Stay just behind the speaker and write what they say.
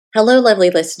Hello, lovely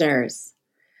listeners.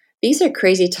 These are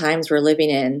crazy times we're living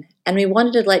in, and we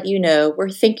wanted to let you know we're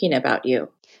thinking about you.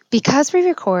 Because we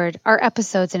record our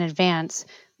episodes in advance,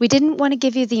 we didn't want to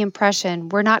give you the impression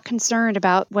we're not concerned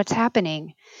about what's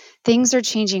happening. Things are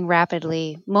changing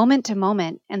rapidly, moment to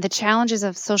moment, and the challenges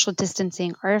of social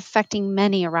distancing are affecting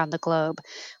many around the globe.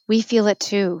 We feel it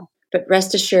too. But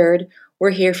rest assured, we're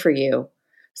here for you.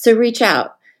 So reach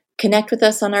out, connect with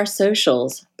us on our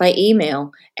socials, by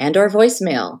email, and or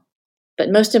voicemail. But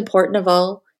most important of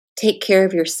all, take care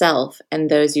of yourself and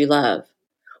those you love.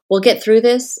 We'll get through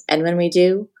this, and when we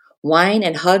do, wine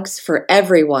and hugs for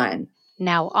everyone.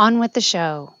 Now on with the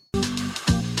show.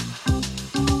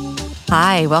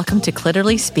 Hi, welcome to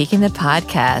Clitorally Speaking, the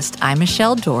podcast. I'm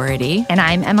Michelle Doherty. And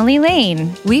I'm Emily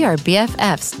Lane. We are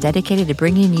BFFs dedicated to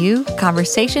bringing you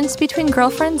conversations between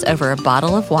girlfriends over a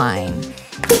bottle of wine.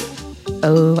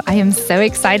 Oh, I am so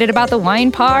excited about the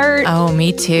wine part. Oh,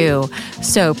 me too.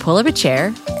 So pull up a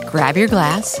chair, grab your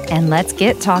glass, and let's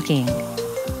get talking.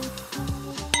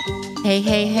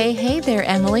 Hey there,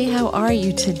 Emily. How are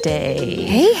you today?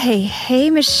 Hey,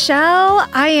 Michelle.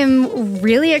 I am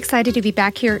really excited to be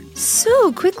back here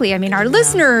so quickly. I mean, our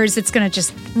listeners, it's going to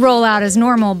just roll out as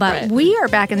normal, but we are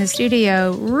back in the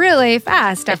studio really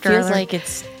fast after. It feels like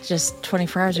it's just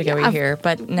 24 hours ago we're here,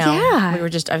 but no, I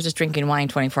was just drinking wine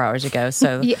 24 hours ago,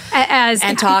 so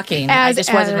and talking. I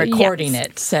just wasn't recording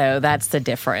it, so that's the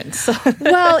difference.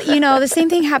 Well, the same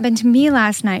thing happened to me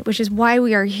last night, which is why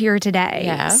we are here today.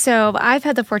 Yeah. So I've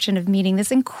had the fortune of meeting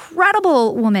this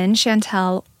incredible woman,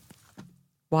 Chantel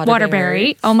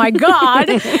Waterbury. Oh my God.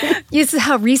 This is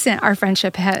how recent our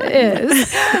friendship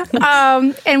is.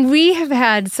 And we have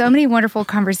had so many wonderful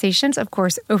conversations, of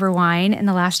course, over wine in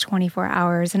the last 24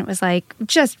 hours. And it was like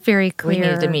just very clear. We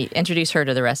needed to meet, introduce her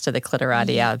to the rest of the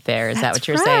Clitorati out there. Is that what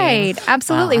you're saying? Right.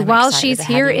 Absolutely. Well, while she's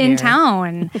here in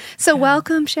town. So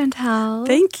welcome, Chantel.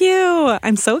 Thank you.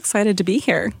 I'm so excited to be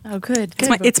here. Oh, good.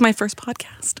 It's my first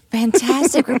podcast.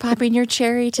 Fantastic. We're popping your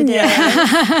cherry today.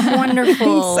 Yeah.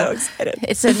 Wonderful. I'm so excited.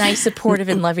 It's a nice, supportive,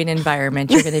 and loving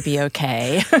environment. You're going to be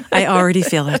okay. I already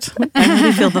feel it. I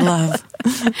already feel the love.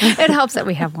 It helps that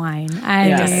we have wine.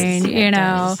 I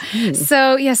mean.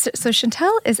 So, so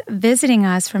Chantel is visiting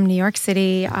us from New York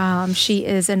City. She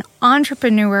is an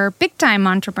entrepreneur, big-time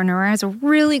entrepreneur, has a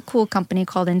really cool company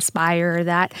called Inspire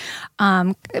that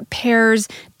pairs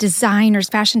designers,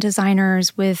 fashion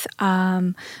designers with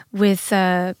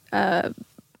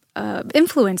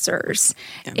influencers,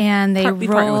 and they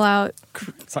roll out.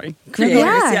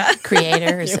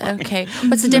 Creators. Okay.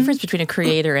 What's the difference between a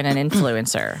creator and an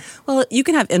influencer? Well, you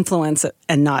can have influence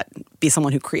and not be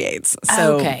someone who creates.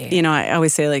 So, I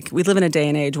always say, we live in a day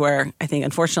and age where I think,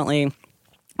 unfortunately,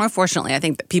 or fortunately, I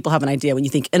think that people have an idea when you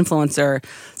think influencer,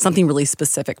 something really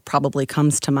specific probably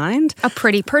comes to mind. A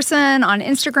pretty person on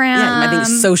Instagram. Yeah, I think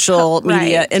social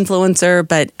media influencer.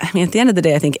 But I mean, at the end of the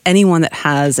day, I think anyone that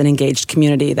has an engaged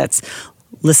community that's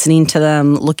listening to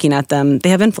them, looking at them, they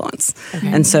have influence. Okay.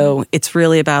 And so it's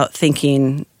really about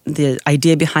thinking. The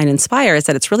idea behind Inspire is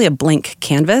that it's really a blank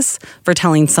canvas for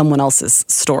telling someone else's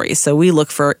story. So we look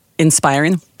for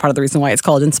inspiring. Part of the reason why it's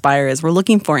called Inspire is we're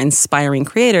looking for inspiring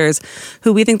creators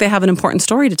who we think they have an important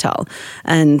story to tell.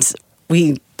 And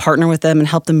we partner with them and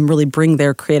help them really bring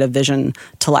their creative vision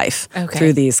to life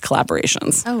through these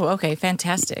collaborations. Oh, okay.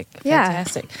 Fantastic. Yeah.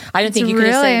 Fantastic. I don't think you could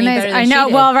have said any better than I know. she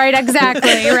did. Well, right.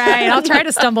 Exactly. Right. I'll try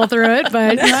to stumble through it,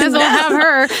 but might as well have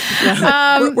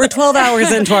her. We're 12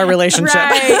 hours into our relationship.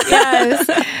 Right. Yes.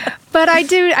 But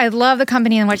I love the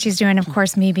company and what she's doing. Of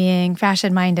course, me being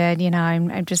fashion-minded,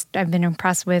 I've been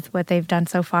impressed with what they've done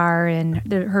so far and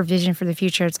her vision for the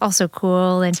future. It's also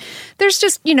cool. And there's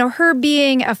just, her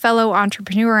being a fellow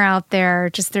entrepreneur out there,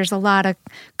 there's a lot of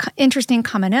interesting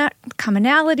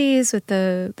commonalities with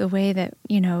the way that,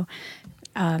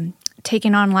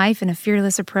 taking on life in a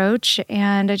fearless approach.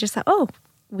 And I just thought,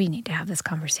 we need to have this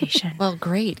conversation. Well,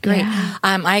 great. Yeah.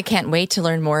 I can't wait to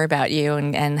learn more about you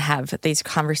and have these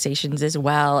conversations as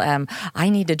well. I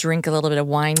need to drink a little bit of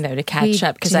wine, though, to catch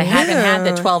up because I haven't had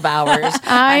the 12 hours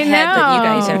that you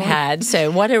guys have had. So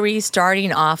what are we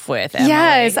starting off with, Emily?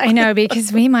 Yes, I know,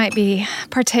 because we might be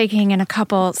partaking in a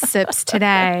couple sips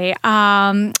today.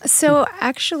 So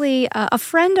actually, a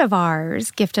friend of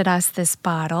ours gifted us this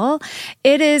bottle.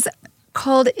 It is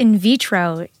called In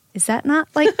Vitro. Is that not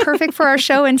perfect for our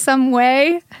show in some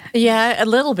way? Yeah, a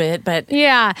little bit, but...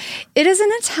 Yeah. It is an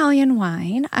Italian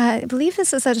wine. I believe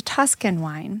this is a Tuscan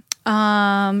wine.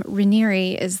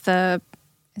 Ranieri is the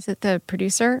Is it the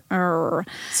producer? Or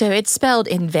So it's spelled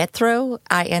in vitro,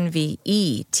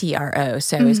 INVETRO.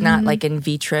 So it's not like in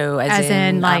vitro as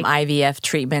in like IVF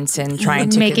treatments and trying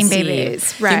to making conceive.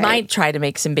 babies. Right. You might try to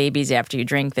make some babies after you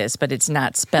drink this, but it's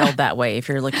not spelled that way if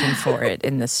you're looking for it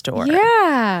in the store.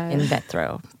 Yeah. In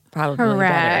vitro. Probably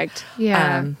Correct. better.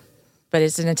 Yeah. But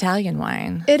it's an Italian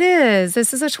wine. It is.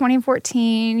 This is a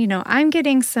 2014. You know, I'm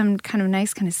getting some kind of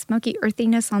nice kind of smoky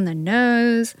earthiness on the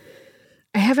nose.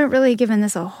 I haven't really given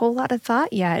this a whole lot of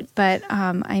thought yet, but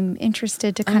I'm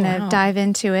interested to kind of dive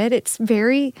into it. It's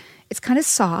kind of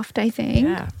soft, I think,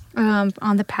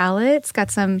 on the palate. It's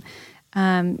got some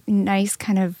nice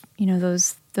kind of, you know,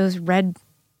 those red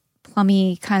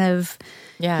plummy kind of,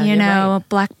 you know, right.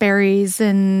 blackberries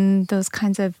and those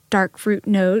kinds of dark fruit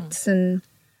notes. And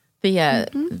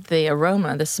the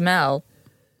aroma, the smell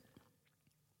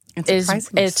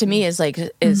is to me is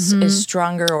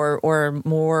stronger or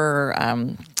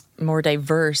more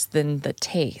diverse than the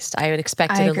taste. I would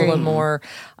expect a little more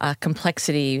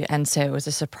complexity, and so it was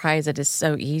a surprise that it's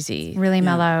so easy. Really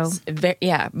mellow.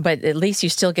 But at least you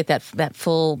still get that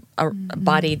full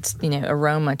bodied, you know,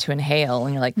 aroma to inhale,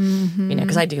 and you're like, you know,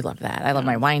 because I do love that. I love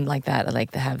my wine like that. I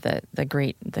like to have the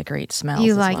great smells.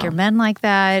 You like your men like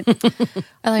that.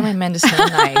 I like my men to smell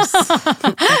nice,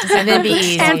 and then be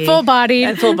easy, and full bodied,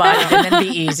 and then be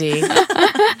easy.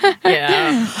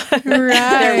 Yeah, right.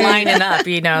 They're lining up,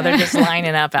 you know. They're just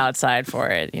lining up outside for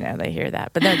it. You know, they hear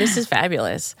that. But no, this is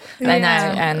fabulous.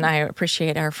 And I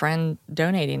appreciate our friend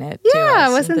donating it to us. Yeah,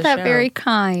 wasn't that very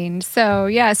kind? So,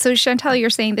 so Chantel,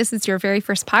 you're saying this is your very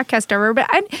first podcast ever, but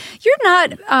you're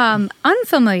not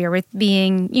unfamiliar with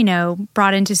being, you know,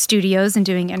 brought into studios and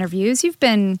doing interviews. You've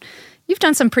done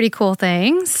some pretty cool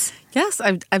things. Yes,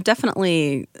 I've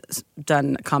definitely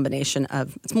done a combination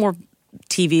of, it's more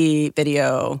TV,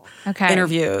 video,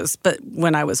 interviews. But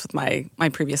when I was with my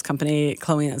previous company,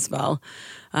 Chloe and Isabel,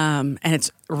 and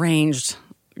it's ranged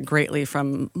greatly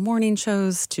from morning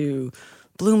shows to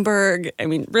Bloomberg. I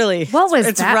mean, really, what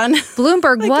was that? Run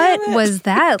Bloomberg, what was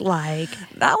that like?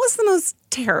 That was the most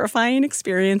terrifying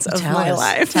experience of my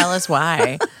life. Tell us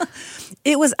why.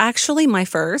 It was actually my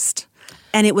first.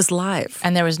 And it was live.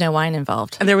 And there was no wine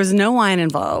involved. And there was no wine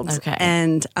involved. Okay.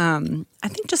 And I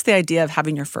think just the idea of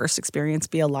having your first experience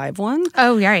be a live one.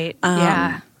 Oh, right.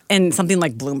 Yeah. And something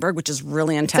like Bloomberg, which is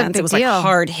really intense. It was like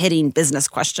hard-hitting business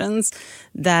questions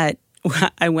that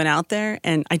I went out there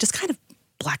and I just kind of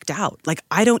blacked out. Like,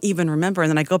 I don't even remember. And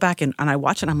then I go back and I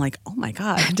watch it. I'm like, oh my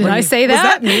God. Did I say that? Was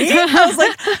that me? I was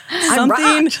like,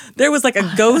 something. There was like a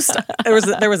ghost.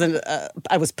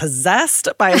 I was possessed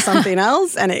by something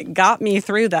else, and it got me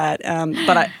through that.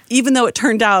 But even though it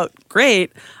turned out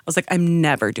great, I was like, I'm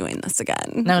never doing this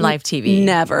again. No live TV.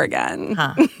 Never again.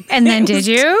 Huh. And then did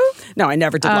you? No, I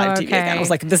never did live TV again. I was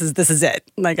like, this is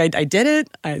it. Like I did it.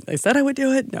 I said I would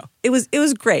do it. No, it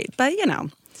was great. But you know.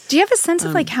 Do you have a sense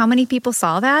of like how many people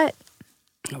saw that?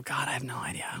 Oh God, I have no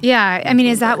idea. Yeah, I mean,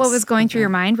 is that what was going through your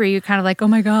mind? Were you kind of like, oh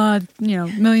my God, you know,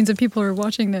 millions of people are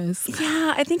watching this?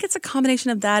 Yeah, I think it's a combination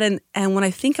of that and when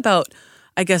I think about,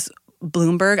 I guess,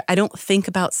 Bloomberg, I don't think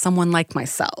about someone like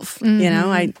myself. Mm-hmm. You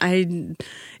know, I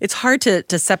it's hard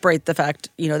to separate the fact,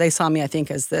 you know, they saw me, I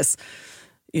think, as this,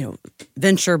 you know,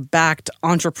 venture-backed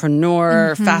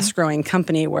entrepreneur, fast-growing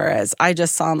company, whereas I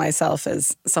just saw myself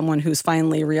as someone who's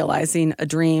finally realizing a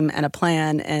dream and a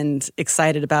plan and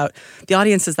excited about the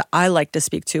audiences that I like to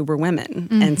speak to were women.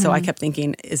 And so I kept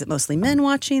thinking, is it mostly men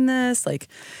watching this? Like,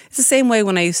 it's the same way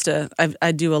when I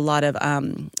do a lot of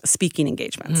speaking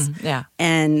engagements. Yeah.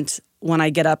 And when I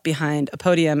get up behind a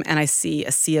podium and I see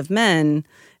a sea of men,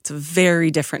 it's a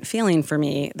very different feeling for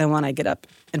me than when I get up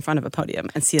in front of a podium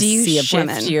and see a sea of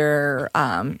women. Do you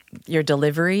shift your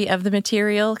delivery of the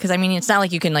material? Because I mean, it's not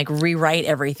like you can like rewrite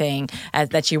everything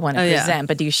that you want to present,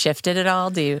 but do you shift it at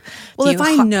all? Do you if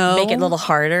I know, make it a little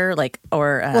harder, like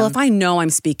well, if I know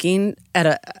I'm speaking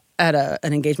at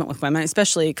an engagement with women,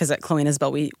 especially because at Chloe and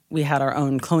Isabel we had our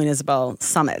own Chloe and Isabel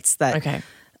summits that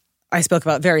I spoke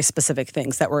about very specific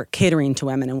things that were catering to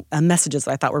women and messages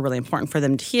that I thought were really important for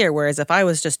them to hear. Whereas if I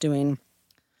was just doing,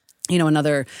 you know,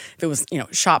 if it was, you know,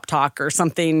 shop talk or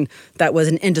something that was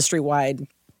an industry-wide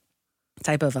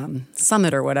type of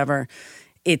summit or whatever,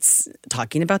 it's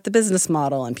talking about the business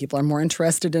model and people are more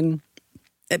interested in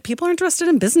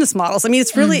business models. I mean,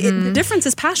 it's really, the difference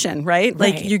is passion, right?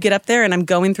 Like you get up there and I'm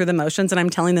going through the motions and I'm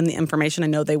telling them the information I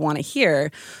know they want to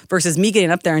hear versus me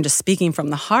getting up there and just speaking from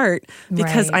the heart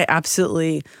because I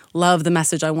absolutely love the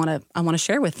message I want to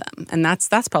share with them. And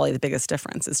that's probably the biggest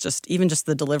difference. It's just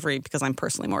the delivery because I'm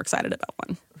personally more excited about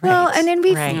one. Well, and then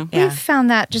we've found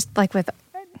that just like with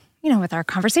with our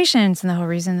conversations and the whole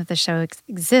reason that the show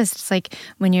exists. It's like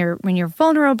when you're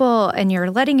vulnerable and you're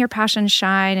letting your passion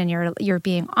shine and you're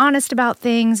being honest about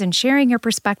things and sharing your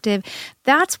perspective,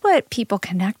 that's what people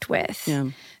connect with. Yeah.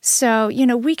 So,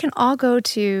 we can all go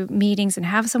to meetings and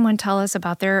have someone tell us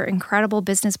about their incredible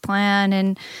business plan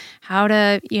and how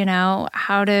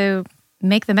to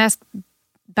make the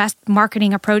best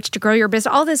marketing approach to grow your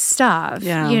business, all this stuff,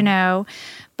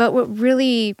 But what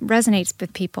really resonates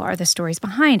with people are the stories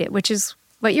behind it, which is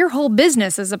what your whole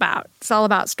business is about. It's all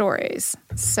about stories.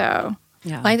 So,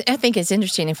 yeah. Well, I think it's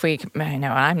interesting I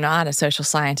know I'm not a social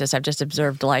scientist. I've just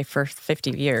observed life for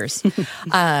 50 years,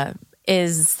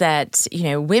 is that,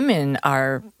 women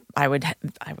are, I would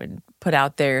put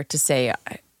out there to say,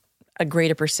 a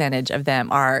greater percentage of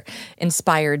them are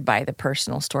inspired by the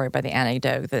personal story, by the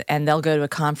anecdote, and they'll go to a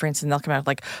conference and they'll come out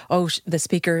like, oh, the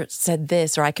speaker said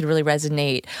this, or I could really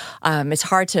resonate. It's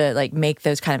hard to make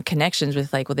those kind of connections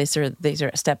with these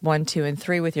are step 1, 2, and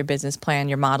 3 with your business plan,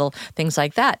 your model, things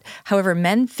like that. However,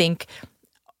 men think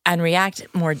and react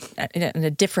more in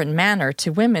a different manner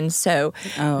to women. So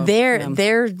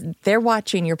they're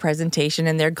watching your presentation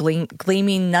and they're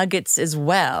gleaming nuggets as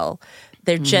well.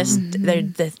 They're just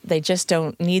they just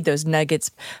don't need those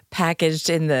nuggets packaged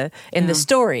in the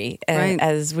story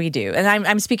as we do. And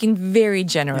I'm speaking very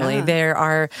generally. Yeah. There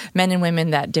are men and women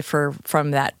that differ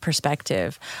from that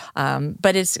perspective,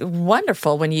 but it's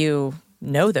wonderful when you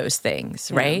know those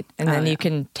things, right? And then you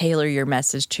can tailor your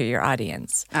message to your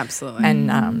audience, absolutely,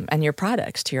 and your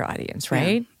products to your audience,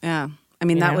 right? Yeah. I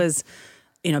mean, that was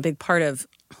a big part of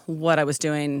what I was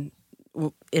doing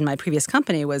in my previous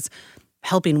company was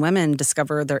helping women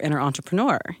discover their inner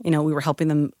entrepreneur. We were helping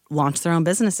them launch their own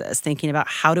businesses, thinking about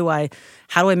how do I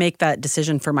make that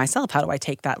decision for myself? How do I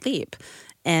take that leap?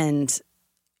 And,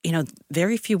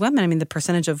 very few women, I mean, the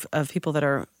percentage of people that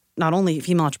are not only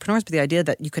female entrepreneurs, but the idea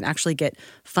that you can actually get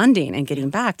funding and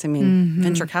getting backed. I mean,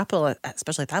 venture capital,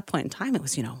 especially at that point in time, it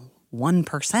was,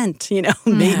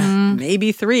 1%,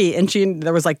 maybe 3%. And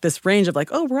there was this range of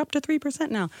we're up to 3%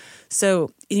 now.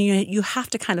 So you have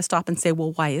to kind of stop and say,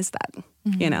 well, why is that?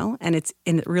 And it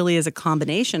really is a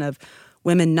combination of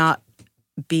women not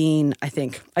being, I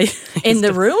think, in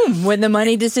the room when the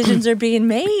money decisions are being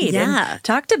made and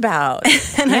talked about.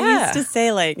 And I used to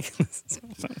say this is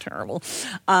so terrible.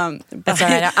 That's all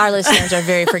right. Our listeners are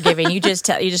very forgiving. You just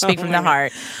speak from the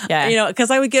heart. Yeah.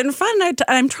 Because I would get in front and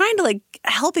I'm trying to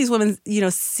help these women,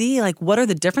 see what are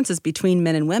the differences between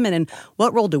men and women and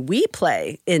what role do we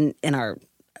play in our.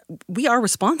 We are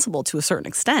responsible to a certain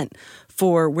extent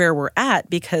for where we're at,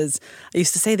 because I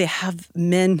used to say they have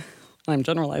men. I'm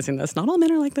generalizing this. Not all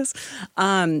men are like this.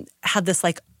 Have this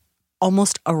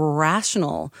almost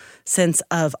irrational sense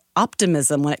of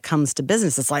optimism when it comes to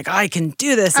business. It's I can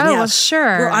do this. And well,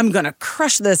 sure. I'm going to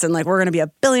crush this, and we're going to be $1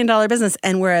 billion business.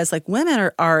 And whereas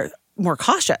women are more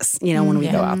cautious, when we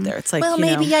go out there. It's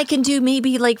maybe I can do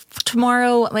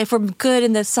tomorrow if we're good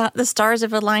and the stars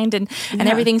have aligned and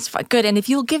everything's good. And if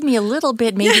you'll give me a little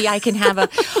bit, maybe I can have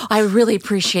I really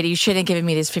appreciate it. You shouldn't have given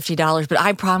me this $50, but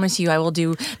I promise you I will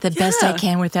do the best I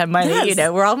can with that money.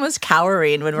 Yes. We're almost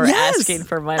cowering when we're asking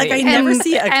for money. I never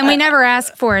see it. And we never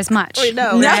ask for as much. We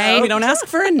know, right? No, we don't ask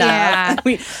for enough.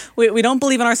 Yeah. We don't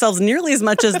believe in ourselves nearly as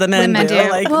much as the men do.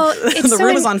 Well, the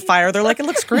room is on fire. They're it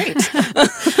looks great.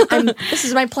 This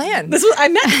is my plan. I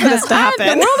meant for this to happen.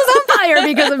 The world is on fire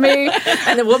because of me.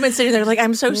 And the woman's sitting there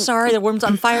I'm so sorry. The world's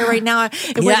on fire right now.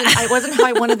 It wasn't how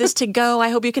I wanted this to go. I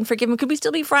hope you can forgive me. Could we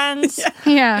still be friends?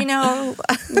 Yeah.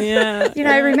 Yeah.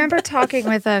 I remember talking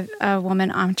with a woman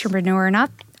entrepreneur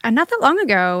not that long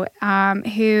ago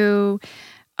who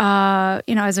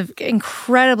has an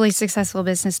incredibly successful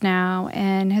business now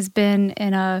and has been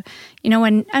in a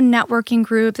networking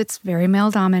group that's very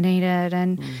male dominated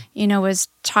and, was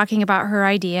talking about her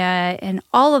idea, and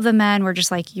all of the men were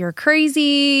just you're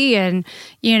crazy. And,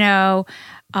 you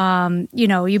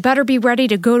better be ready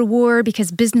to go to war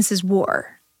because business is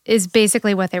war, is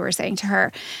basically what they were saying to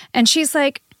her. And she's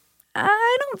like,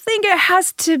 I don't think it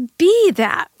has to be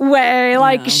that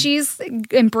way. She's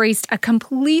embraced a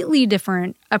completely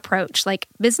different approach.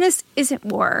 Business isn't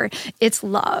war, it's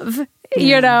love,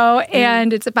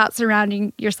 and it's about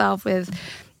surrounding yourself with,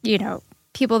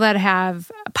 people that have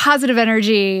positive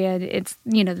energy, and it's,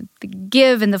 the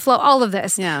give and the flow, all of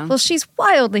this. Yeah. Well, she's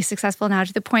wildly successful now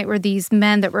to the point where these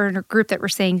men that were in her group that were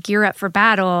saying gear up for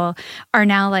battle are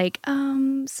now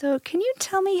so can you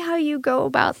tell me how you go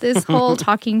about this whole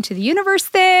talking to the universe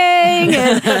thing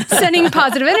and sending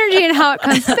positive energy and how it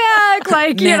comes back?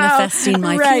 Manifesting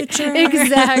my future.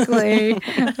 Exactly.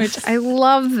 Which I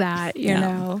love that, you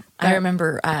know. I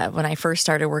remember when I first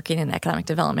started working in economic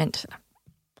development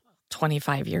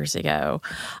 25 years ago.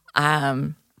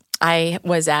 I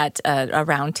was at a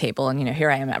round table, and here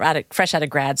I am, fresh out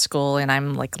of grad school, and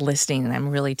I'm like listening, and I'm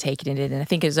really taking it in. And I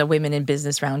think it was a Women in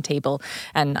Business round table,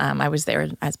 and I was there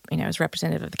as as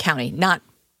representative of the county, not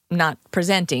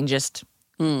presenting, just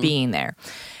being there.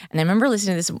 And I remember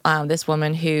listening to this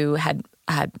woman who had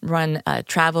run a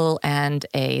travel and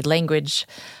a language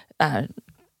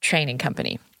training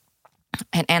company,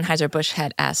 and Anheuser-Busch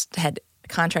had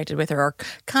contracted with her or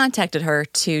contacted her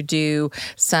to do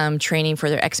some training for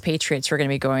their expatriates who are going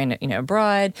to be going,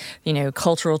 abroad,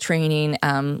 cultural training,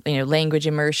 language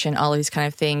immersion, all of these kind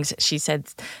of things. She said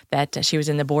that she was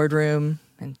in the boardroom,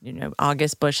 and,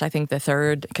 August Busch, I think the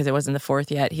third, because it wasn't the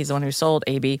fourth yet. He's the one who sold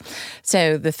AB.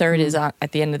 So the third is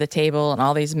at the end of the table, and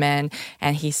all these men.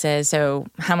 And he says, so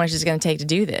how much is it going to take to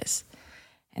do this?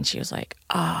 And she was like,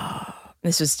 oh,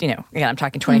 this was, again, I'm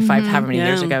talking 25, however many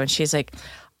years ago. And she's like,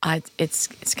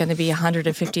 it's going to be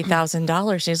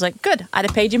 $150,000. She's like, good, I'd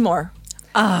have paid you more.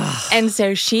 And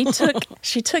so she took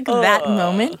that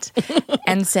moment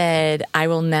and said, I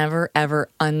will never, ever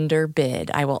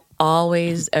underbid. I will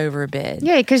always overbid.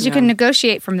 Yeah, because you can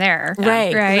negotiate from there.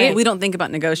 Right. We don't think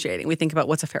about negotiating. We think about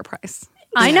what's a fair price.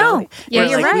 I know. Yeah,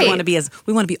 you're right. We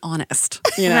want to be honest.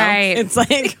 Right. It's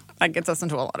like that gets us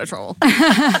into a lot of trouble.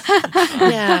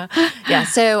 Yeah.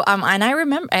 So, and I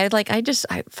remember, I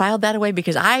filed that away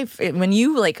because when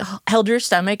you held your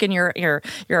stomach and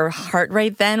your heart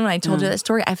rate then when I told you that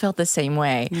story, I felt the same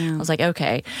way. I was like,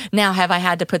 okay, now have I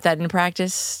had to put that in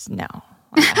practice? No.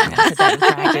 I'm not gonna put that in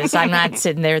practice. I'm not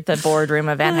sitting there at the boardroom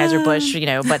of Anheuser-Busch,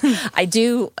 but I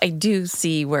do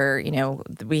see where,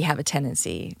 we have a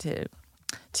tendency to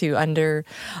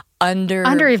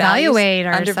underevaluate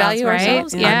ourselves,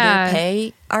 right? Yeah.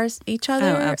 Underpay each other.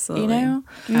 Oh, absolutely.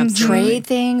 Absolutely. Trade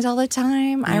things all the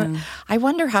time. I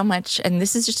wonder how much, and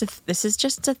this is just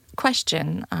a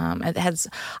question.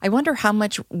 I wonder how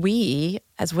much we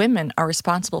as women are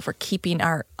responsible for keeping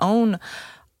our own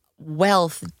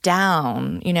wealth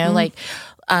down.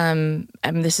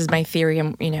 This is my theory.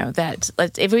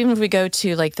 That even if we go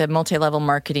to the multi-level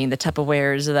marketing, the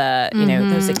Tupperwares,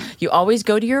 those things, you always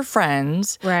go to your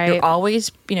friends. Right. You're always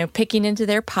picking into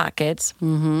their pockets.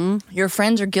 Mm-hmm. Your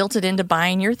friends are guilted into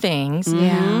buying your things.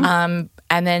 Yeah.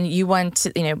 And then you want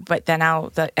to, but then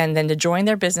and then to join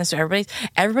their business. So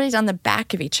everybody's on the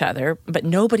back of each other, but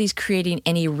nobody's creating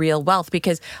any real wealth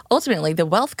because ultimately the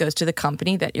wealth goes to the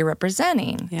company that you're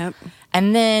representing. Yep.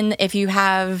 And then if you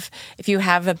have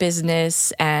a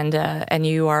business and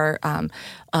you are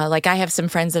I have some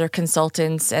friends that are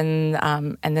consultants and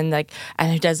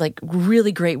who does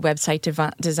really great website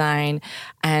design,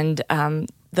 and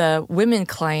the women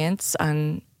clients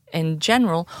in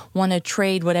general want to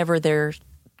trade whatever their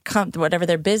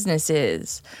business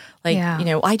is.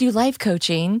 I do life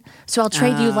coaching, so I'll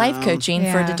trade you life coaching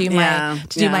to do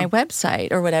my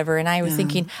website or whatever. And I was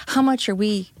thinking, how much are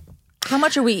we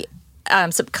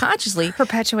subconsciously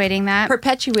perpetuating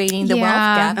the wealth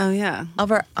gap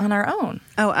on our own.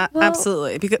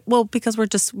 Absolutely.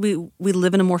 Because we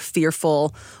live in a more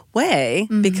fearful way,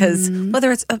 because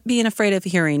whether it's being afraid of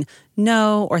hearing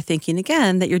no or thinking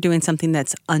again that you're doing something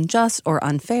that's unjust or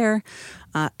unfair,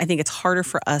 I think it's harder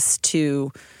for us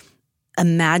to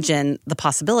imagine the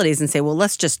possibilities and say, well,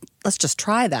 let's just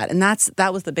try that. And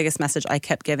that was the biggest message I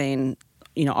kept giving,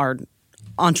 our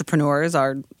entrepreneurs,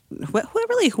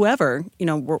 whoever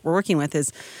we're working with,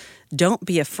 is don't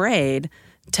be afraid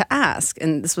to ask.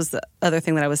 And this was the other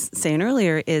thing that I was saying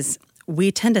earlier is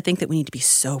we tend to think that we need to be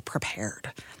so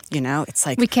prepared. It's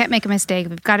like we can't make a mistake.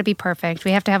 We've got to be perfect.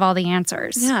 We have to have all the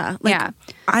answers. Yeah.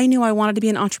 I knew I wanted to be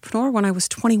an entrepreneur when I was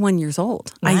 21 years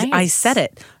old. Nice. I said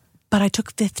it. But I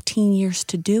took 15 years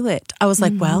to do it. I was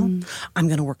like, well, I'm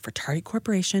going to work for Target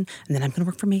Corporation, and then I'm going to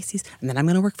work for Macy's, and then I'm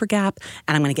going to work for Gap,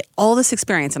 and I'm going to get all this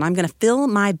experience, and I'm going to fill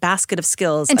my basket of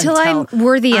skills until I'm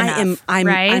worthy enough.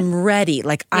 I'm ready.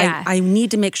 I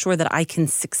need to make sure that I can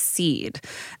succeed.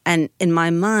 And in my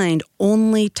mind,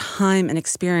 only time and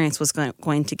experience was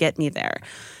going to get me there.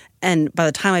 And by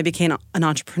the time I became an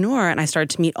entrepreneur and I started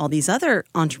to meet all these other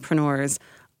entrepreneurs,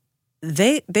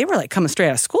 they were coming straight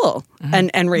out of school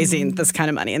and raising this kind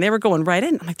of money, and they were going right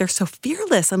in. I'm like, they're so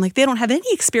fearless. I'm like, they don't have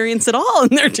any experience at all, and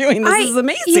they're doing this. This is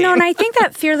amazing. And I think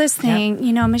that fearless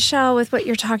thing, Michelle, with what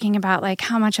you're talking about,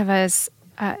 how much of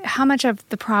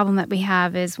the problem that we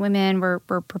have is women, we're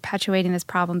perpetuating this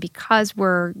problem because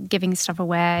we're giving stuff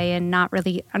away and not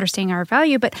really understanding our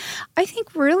value. But I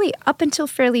think really up until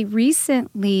fairly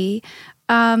recently,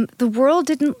 the world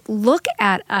didn't look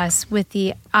at us with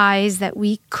the eyes that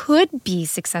we could be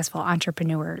successful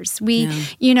entrepreneurs.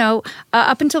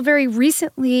 Up until very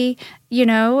recently,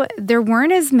 there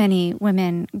weren't as many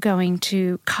women going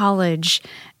to college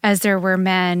as there were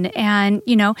men. And,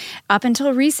 up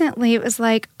until recently, it was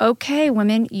like, okay,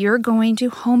 women, you're going to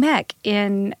home ec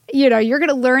you're going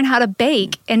to learn how to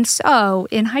bake and sew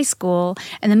in high school,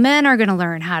 and the men are going to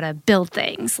learn how to build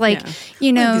things.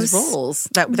 These roles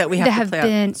that we have to play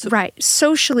been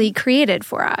socially created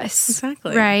for us.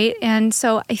 Exactly. Right. And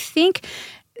so I think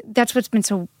that's what's been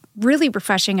so really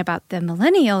refreshing about the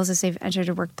millennials as they've entered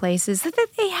a workplace is that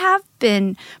they have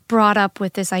been brought up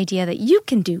with this idea that you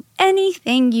can do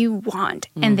anything you want,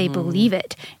 and they believe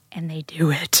it. And they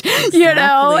do it,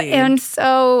 Exactly. And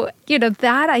so,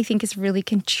 that I think has really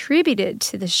contributed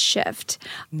to the shift.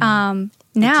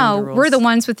 Now we're the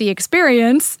ones with the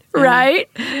experience, right?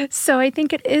 So I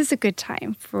think it is a good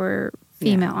time for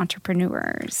female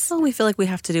entrepreneurs. Well, we feel like we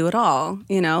have to do it all.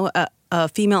 A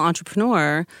female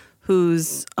entrepreneur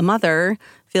who's a mother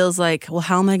feels like, well,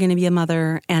 how am I going to be a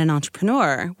mother and an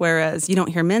entrepreneur? Whereas you don't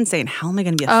hear men saying, how am I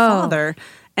going to be a father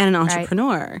and an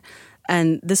entrepreneur? Right.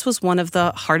 And this was one of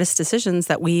the hardest decisions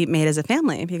that we made as a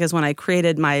family, because when I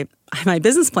created my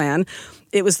business plan,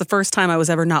 it was the first time I was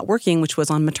ever not working, which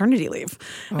was on maternity leave.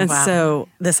 So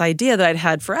this idea that I'd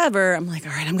had forever, I'm like,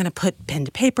 all right, I'm going to put pen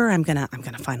to paper. I'm going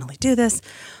to finally do this.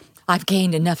 I've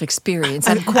gained enough experience.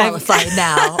 I'm qualified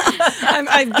now.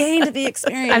 I've gained the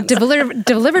experience. I've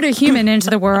delivered a human into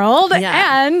the world.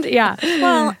 And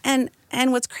Well,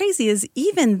 and what's crazy is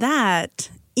even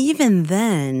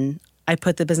then, I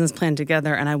put the business plan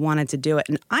together and I wanted to do it.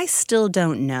 And I still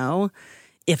don't know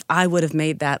if I would have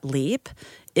made that leap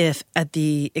if at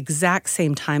the exact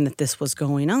same time that this was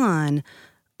going on,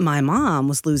 my mom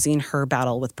was losing her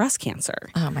battle with breast cancer.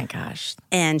 Oh, my gosh.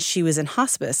 And she was in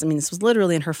hospice. I mean, this was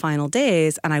literally in her final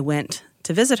days. And I went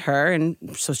to visit her and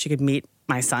so she could meet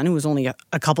my son, who was only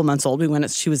a couple months old.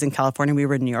 She was in California. We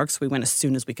were in New York, so we went as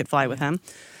soon as we could fly with him.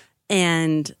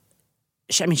 And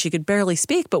she could barely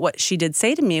speak, but what she did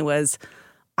say to me was,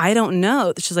 I don't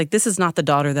know. She's like, this is not the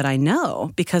daughter that I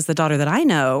know, because the daughter that I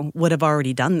know would have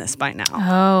already done this by now.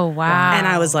 Oh, wow. And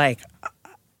I was like,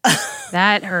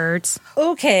 that hurts.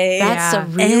 Okay.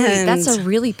 That's a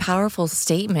really powerful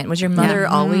statement. Was your mother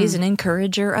always an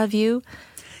encourager of you?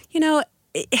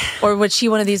 Or was she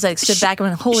one of these stood back and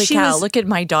went, holy cow, look at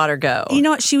my daughter go? You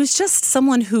know what? She was just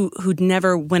someone who'd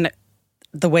never went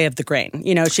the way of the grain.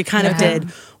 She kind of did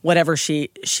whatever she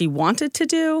wanted to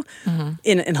do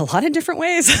in a lot of different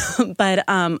ways. But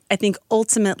I think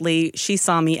ultimately she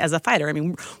saw me as a fighter. I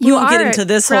mean, we won't get into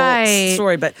this whole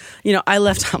story, but I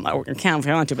left home. I can count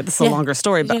if I want to, but this is a longer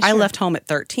story. But I left home at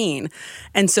 13.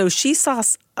 And so she saw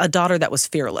a daughter that was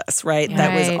fearless, right?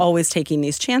 That was always taking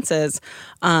these chances.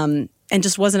 And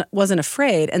just wasn't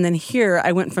afraid. And then here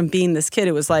I went from being this kid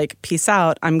who was like, peace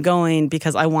out, I'm going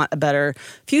because I want a better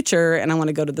future and I want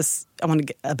to go to I want to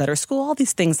get a better school, all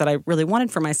these things that I really wanted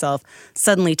for myself.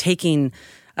 Suddenly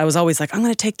I was always like, I'm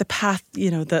going to take the path,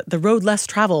 the road less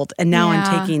traveled. And now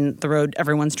I'm taking the road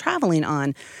everyone's traveling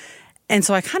on. And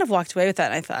so I kind of walked away with that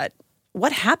and I thought,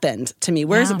 what happened to me?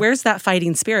 Where's that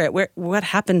fighting spirit? What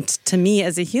happened to me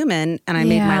as a human? And I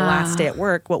made my last day at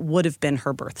work what would have been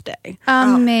her birthday.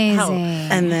 Amazing.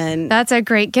 And then that's a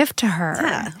great gift to her.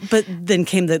 Yeah. But then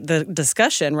came the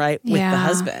discussion, right, with the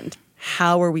husband.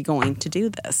 How are we going to do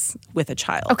this with a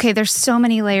child? Okay, there's so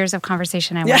many layers of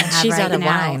conversation I want to have she's right out of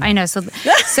now. wine. I know. So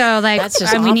That's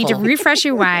just we need to awful. refresh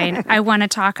your wine. I want to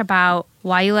talk about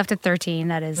why you left at 13.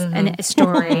 That is a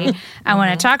story. I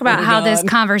want to talk about how this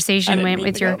conversation went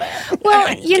with your.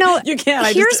 Well, you can't.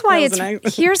 Here's why it's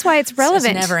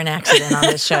relevant. It's never an accident on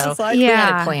this show. We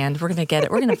had it planned. We're gonna get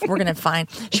it. We're gonna find.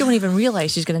 She won't even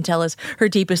realize she's gonna tell us her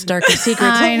deepest, darkest secrets.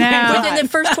 I know. Within the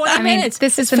first 20 minutes.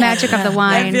 This is the magic of the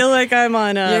wine. I feel like I'm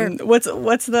on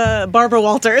what's the Barbara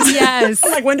Walters? Yes.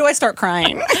 I'm like, when do I start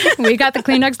crying? We got the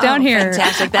Kleenex down here.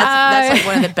 Fantastic. That's like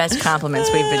one of the best compliments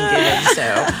we've been given.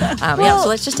 So so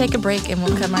let's just take a break and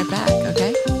we'll come right back,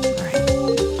 okay? All right.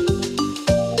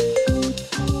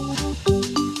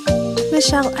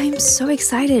 Michelle, I'm so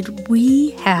excited.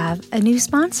 We have a new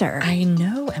sponsor. I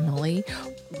know, Emily.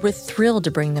 We're thrilled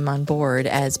to bring them on board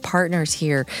as partners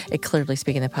here at Clearly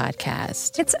Speaking the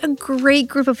podcast. It's a great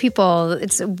group of people.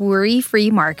 It's worry-free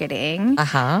marketing.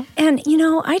 Uh-huh. And,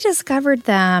 I discovered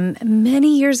them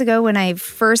many years ago when I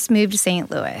first moved to St.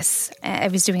 Louis. I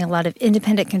was doing a lot of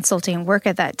independent consulting work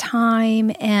at that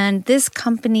time, and this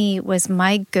company was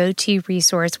my go-to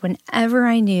resource whenever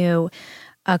I knew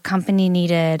a company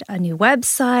needed a new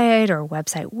website or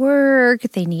website work.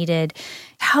 They needed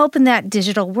help in that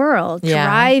digital world,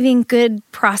 driving good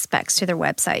prospects to their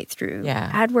website through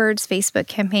AdWords, Facebook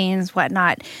campaigns,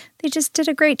 whatnot. They just did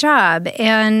a great job.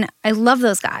 And I love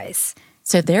those guys.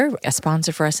 So they're a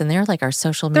sponsor for us, and they're like our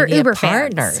social media Uber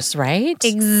partners, fans. right?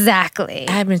 Exactly.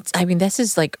 I mean, this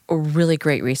is like a really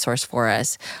great resource for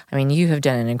us. I mean, you have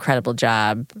done an incredible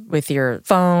job with your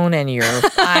phone and your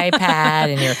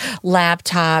iPad and your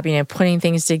laptop, putting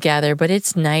things together. But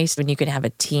it's nice when you can have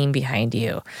a team behind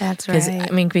you. That's right.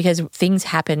 I mean, because things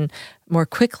happen more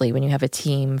quickly when you have a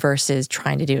team versus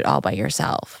trying to do it all by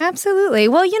yourself. Absolutely.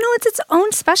 Well, it's its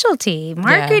own specialty.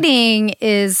 Marketing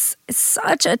is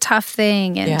such a tough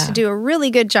thing, and to do a really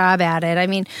good job at it. I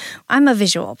mean, I'm a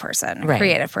visual person, a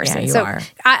creative person. Yeah, you are.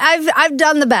 I've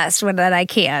done the best with that I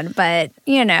can, but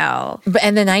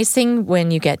And the nice thing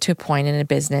when you get to a point in a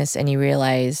business and you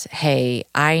realize, hey,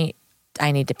 I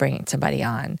need to bring somebody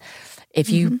on. If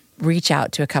you reach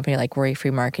out to a company like Worry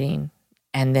Free Marketing,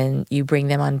 and then you bring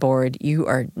them on board, you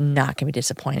are not going to be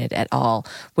disappointed at all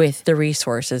with the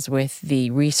resources, with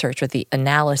the research, with the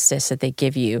analysis that they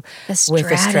give you, with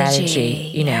the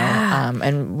strategy,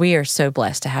 and we are so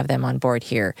blessed to have them on board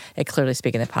here at Clearly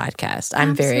Speaking, the podcast.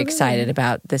 I'm very excited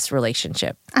about this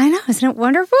relationship. I know. Isn't it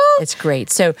wonderful? It's great.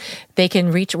 So they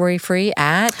can reach Worry Free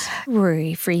at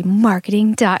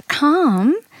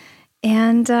worryfreemarketing.com.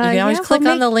 And you can always click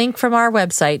on the link from our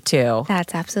website, too.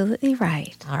 That's absolutely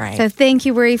right. All right. So thank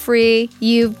you, Worry Free.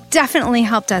 You've definitely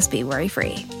helped us be worry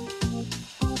free.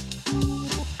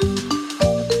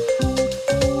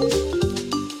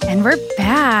 And we're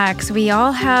back. So we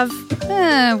all have...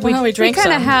 we drank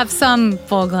kind of have some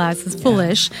full glasses,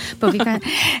 foolish, but we kind of...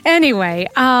 Anyway,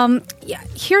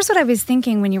 here's what I was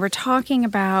thinking when you were talking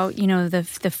about,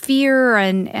 the fear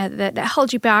and that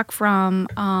held you back from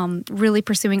really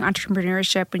pursuing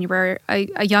entrepreneurship when you were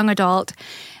a young adult.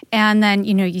 And then,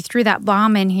 you threw that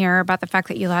bomb in here about the fact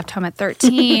that you left home at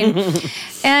 13.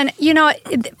 And,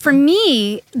 for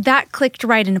me, that clicked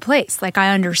right into place. Like,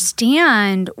 I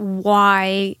understand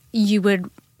why you would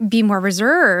be more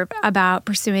reserved about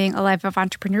pursuing a life of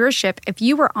entrepreneurship if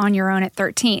you were on your own at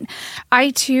 13. I,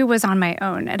 too, was on my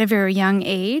own at a very young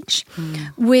age,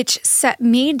 which set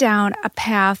me down a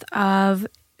path of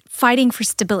fighting for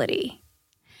stability.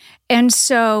 And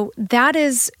so that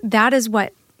is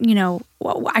what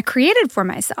I created for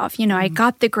myself. I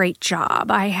got the great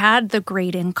job. I had the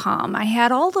great income. I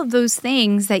had all of those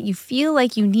things that you feel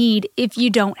like you need if you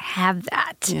don't have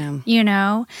that,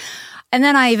 And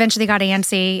then I eventually got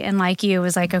antsy and like you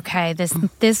was like, okay,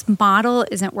 this model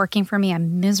isn't working for me.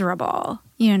 I'm miserable,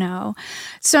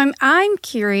 So I'm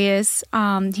curious.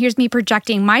 Here's me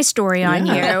projecting my story on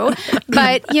you.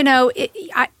 But,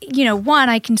 one,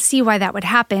 I can see why that would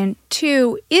happen.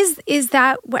 Two, is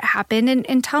that what happened?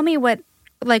 And tell me what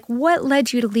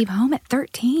led you to leave home at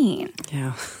 13?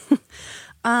 Yeah.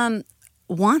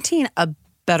 Wanting a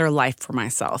better life for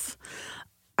myself.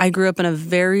 I grew up in a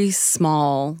very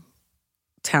small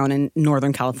town in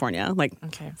Northern California,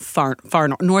 far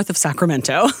north of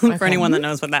Sacramento, for anyone that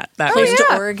knows what that close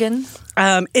to Oregon.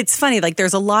 It's funny,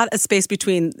 there's a lot of space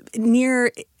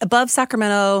above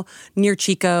Sacramento, near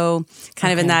Chico,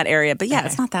 kind of in that area. But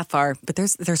it's not that far. But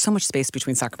there's so much space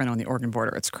between Sacramento and the Oregon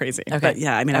border. It's crazy. Okay.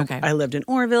 But I lived in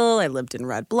Orville, I lived in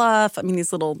Red Bluff.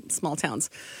 these little small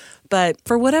towns. But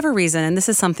for whatever reason, and this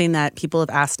is something that people have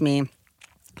asked me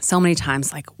so many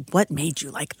times, what made you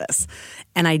like this?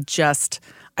 And I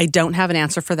don't have an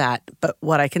answer for that. But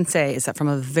what I can say is that from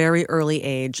a very early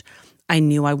age, I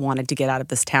knew I wanted to get out of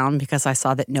this town because I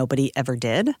saw that nobody ever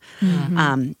did.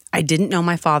 Mm-hmm. I didn't know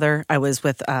my father. I was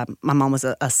with, my mom was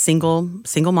a single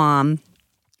mom.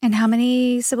 And how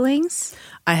many siblings?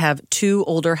 I have 2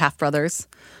 older half-brothers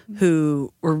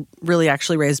who were really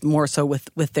actually raised more so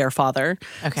with their father.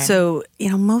 Okay. So,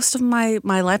 most of my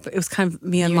life, it was kind of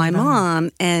me and my mom,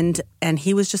 and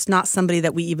he was just not somebody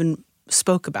that we even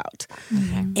spoke about.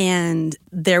 Okay. And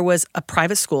there was a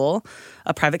private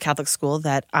Catholic school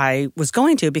that I was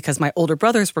going to because my older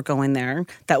brothers were going there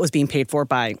that was being paid for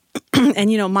by, and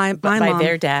my mom. By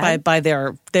their dad? By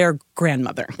their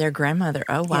grandmother. Their grandmother.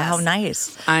 Oh, wow. Yes.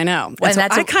 Nice. I know. And so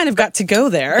I kind of got to go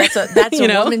there. That's a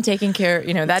woman taking care,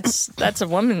 that's a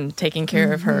woman taking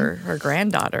care of her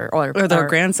granddaughter. Or their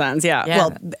grandsons, yeah.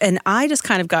 Well, and I just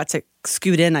kind of got to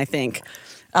scoot in, I think.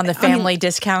 On the family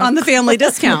discount? On the family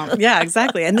discount. Yeah,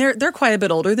 exactly. And they're quite a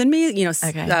bit older than me,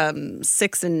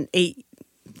 6 and 8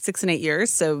 years.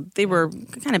 So they were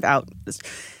kind of out.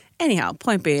 Anyhow,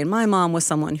 point being, my mom was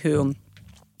someone who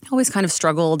always kind of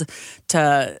struggled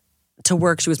to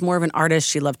work. She was more of an artist.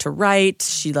 She loved to write.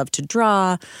 She loved to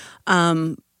draw.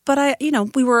 But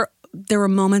there were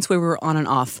moments where we were on and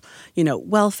off,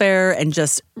 welfare and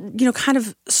just, kind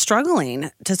of struggling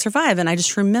to survive. And I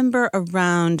just remember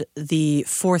around the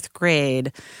 4th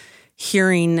grade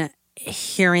hearing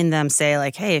them say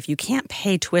like, hey, if you can't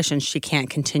pay tuition, she can't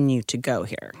continue to go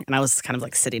here. And I was kind of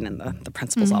like sitting in the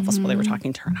principal's office while they were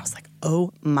talking to her. And I was like,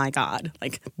 oh my God,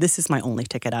 like this is my only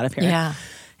ticket out of here. Yeah.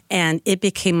 And it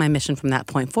became my mission from that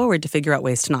point forward to figure out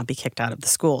ways to not be kicked out of the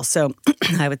school. So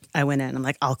I went in, I'm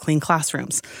like, I'll clean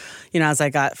classrooms. As I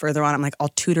got further on, I'm like, I'll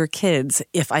tutor kids.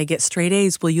 If I get straight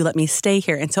A's, will you let me stay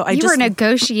here? And so you were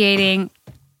negotiating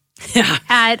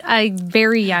at a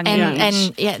very young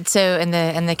age.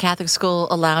 And the Catholic school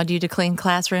allowed you to clean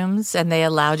classrooms, and they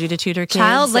allowed you to tutor kids.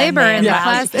 Child labor in the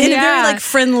class. In a very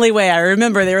friendly way. I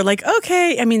remember they were like,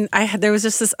 okay. I mean, there was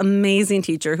just this amazing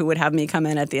teacher who would have me come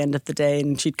in at the end of the day,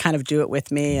 and she'd kind of do it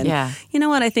with me. And you know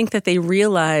what? I think that they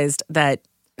realized that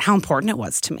how important it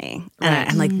was to me.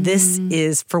 And like, this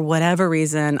is, for whatever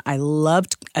reason, I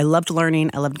loved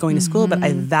learning. I loved going to school, but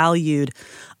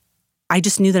I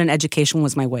just knew that an education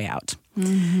was my way out.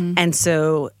 Mm-hmm. And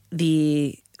so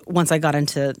once I got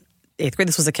into 8th grade,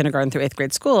 this was a kindergarten through 8th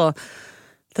grade school,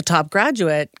 the top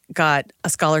graduate got a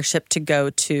scholarship to go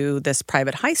to this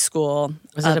private high school.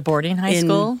 Was it a boarding high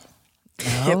school?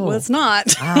 It was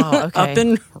not. Oh, okay. Up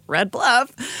in Red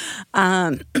Bluff.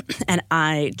 And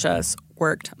I just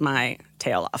worked my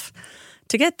tail off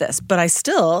to get this, but I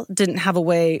still didn't have a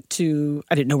way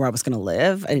I didn't know where I was going to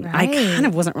live. I kind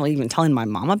of wasn't really even telling my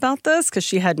mom about this because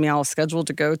she had me all scheduled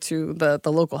to go to the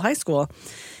local high school.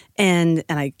 And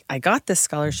I got this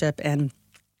scholarship, and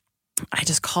I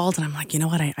just called, and I'm like, you know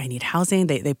what? I need housing.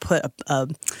 They put a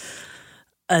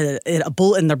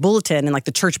in their bulletin, and like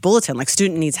the church bulletin, like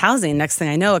student needs housing. Next thing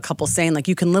I know, a couple saying like,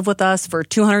 you can live with us for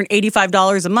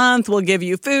 $285 a month. We'll give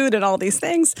you food and all these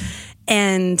things.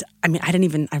 And I mean, I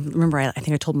remember I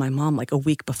think I told my mom like a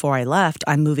week before I left,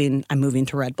 I'm moving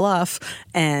to Red Bluff,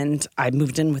 and I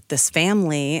moved in with this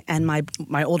family, and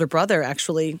my older brother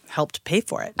actually helped pay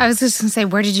for it. I was just going to say,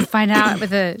 where did you find out with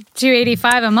the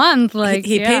 $285 a month? Like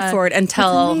he paid for it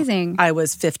until I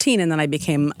was 15, and then I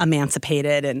became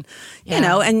emancipated, and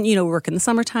work in the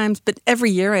summer times. But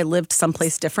every year I lived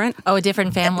someplace different. Oh, a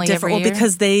different family every year? Well,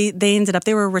 because they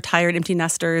were retired empty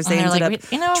nesters. They ended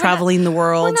up traveling the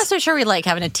world. We're not so sure we like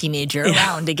having a teenager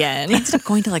around again. They ended up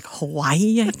going to like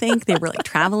Hawaii, I think. They were like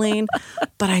traveling.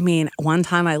 But I mean, one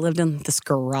time I lived in this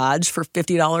garage for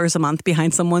 $50 a month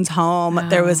behind someone's home. Wow.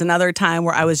 There was another time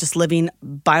where I was just living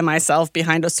by myself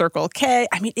behind a Circle K.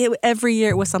 I mean, every year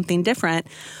it was something different.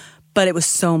 But it was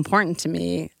so important to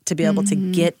me to be able to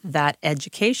get that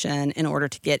education in order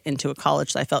to get into a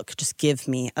college that I felt could just give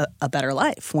me a better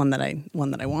life, one that I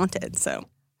wanted. So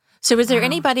was there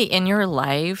anybody in your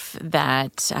life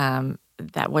that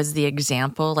that was the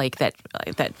example, like that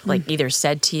like either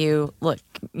said to you, look,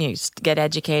 get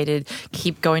educated,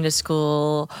 keep going to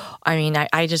school? I mean,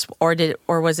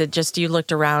 or was it just you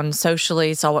looked around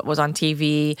socially, saw what was on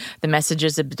TV, the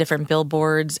messages of different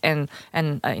billboards, and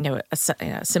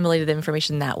assimilated the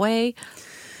information that way?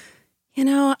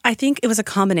 I think it was a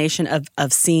combination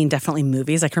of seeing definitely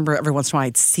movies. I can remember every once in a while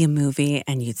I'd see a movie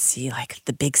and you'd see like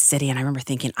the big city. And I remember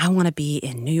thinking, I want to be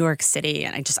in New York City.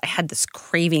 And I had this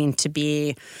craving to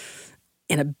be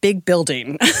in a big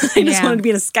building. I just wanted to be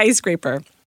in a skyscraper.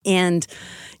 And,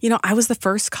 I was the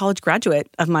first college graduate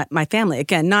of my family.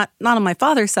 Again, not on my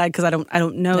father's side because I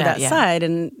don't know that side.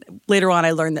 And later on,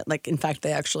 I learned that, like, in fact,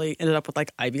 they actually ended up with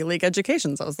like Ivy League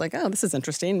educations. I was like, oh, this is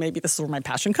interesting. Maybe this is where my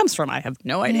passion comes from. I have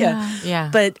no idea. Yeah.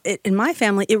 But in my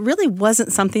family, it really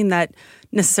wasn't something that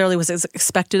necessarily was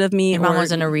expected of me. Your mom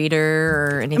wasn't a reader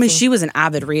or anything? I mean, she was an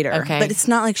avid reader. Okay. But it's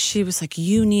not like she was like,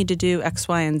 you need to do X,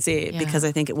 Y, and Z because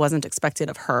I think it wasn't expected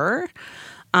of her.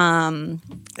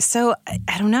 So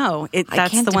I don't know. I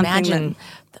can't imagine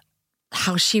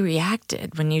how she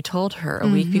reacted when you told her a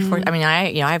week before. I mean,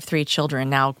 I have 3 children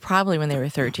now. Probably when they were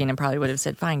 13, and probably would have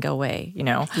said, "Fine, go away."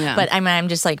 Yeah. But I mean, I'm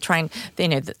just like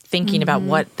thinking about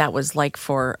what that was like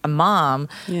for a mom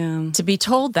to be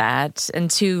told that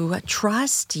and to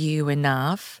trust you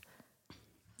enough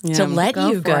to let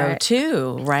you go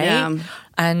too, right? Yeah.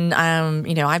 And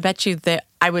I bet you that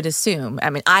I would assume. I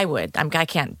mean, I would. I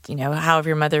can't. However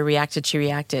your mother reacted, she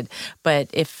reacted. But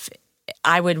if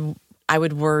I would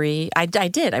worry. I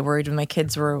did. I worried when my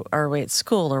kids were away at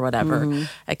school or whatever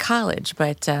at college.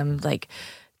 But like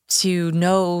to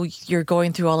know you're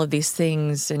going through all of these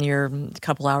things and you're a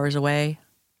couple hours away,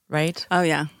 right? Oh,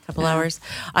 yeah. A couple hours.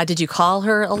 Did you call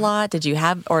her a lot? Did you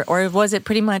have, or was it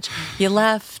pretty much you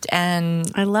left and...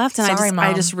 I left and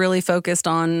I just really focused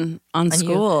on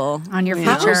school. On your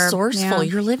How future. resourceful.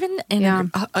 You're living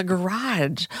in a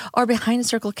garage or behind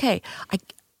Circle K. I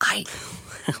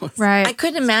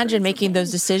couldn't imagine making those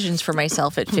decisions for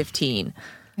myself at 15.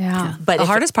 Yeah. But the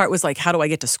hardest part was like, how do I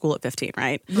get to school at 15,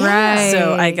 right? Right.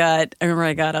 So I remember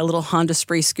I got a little Honda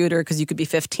Spree scooter because you could be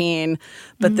 15.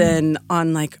 But then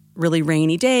on like really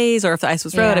rainy days or if the ice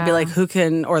was road, I'd be like,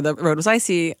 or the road was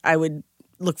icy, I would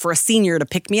look for a senior to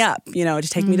pick me up, to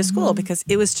take me to school because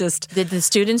it was just... Did the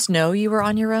students know you were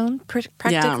on your own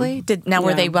practically? Yeah.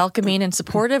 Were they welcoming and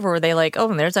supportive, or were they like,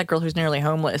 oh, and there's that girl who's nearly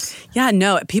homeless? Yeah,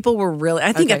 no, people were really...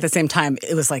 I think at the same time,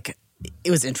 it was like...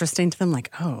 It was interesting to them,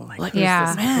 like, oh, like, look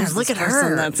at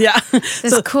her.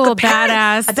 This cool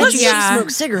badass. I bet she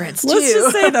smokes cigarettes, too. Let's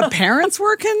just say the parents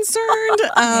were concerned.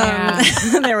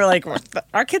 They were like,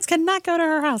 our kids cannot go to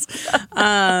her house.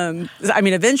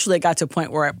 Eventually it got to a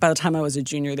point where by the time I was a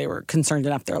junior, they were concerned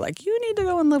enough. They were like, you need to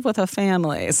go and live with a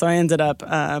family. So I ended up,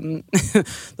 the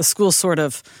school sort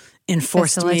of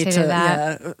enforced me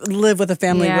to live with a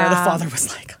family where the father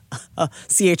was like a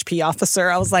CHP officer.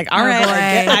 I was like, all right,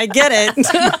 I get it.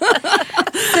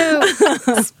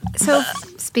 So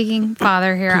speaking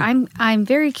father here, I'm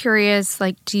very curious,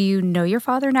 like, do you know your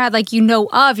father now? Like, you know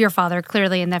of your father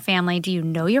clearly in the family. Do you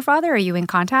know your father? Are you in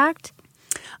contact?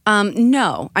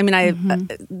 No. I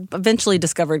eventually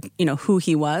discovered, who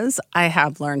he was. I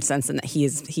have learned since then that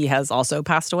he has also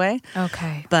passed away.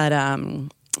 Okay. But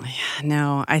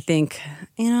no, I think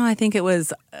it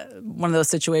was one of those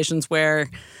situations where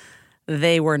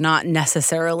they were not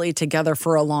necessarily together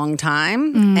for a long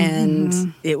time,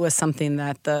 and it was something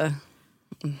that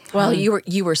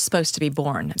you were supposed to be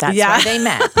born. That's why they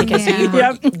met, because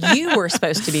you were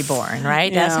supposed to be born,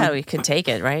 right? That's how we could take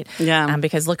it, right? Yeah.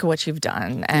 Because look at what you've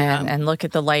done, and look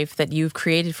at the life that you've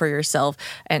created for yourself,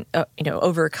 and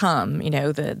overcome,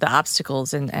 the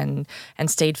obstacles, and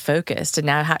stayed focused. And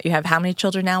now you have how many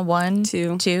children now? One,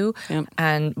 two, yep.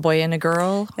 And boy and a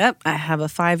girl. Yep, I have a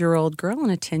 5-year-old girl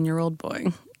and a 10-year-old boy.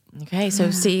 Okay, so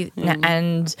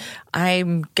and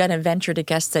I'm gonna venture to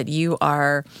guess that you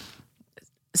are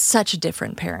such a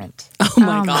different parent. Oh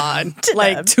my God.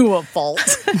 Like to a fault.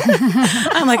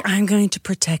 I'm like, I'm going to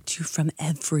protect you from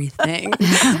everything.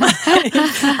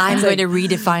 I'm going to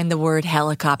redefine the word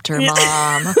helicopter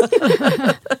mom.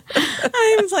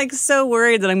 I'm like so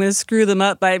worried that I'm going to screw them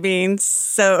up by being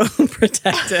so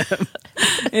protective.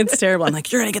 It's terrible. I'm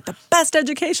like, you're going to get the best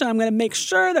education. I'm going to make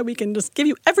sure that we can just give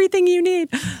you everything you need.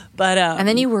 But and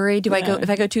then you worry, if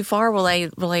I go too far, will I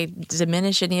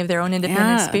diminish any of their own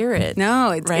independent spirit?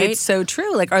 No, it's so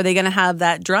true. Like, are they going to have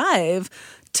that drive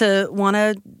to want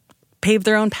to pave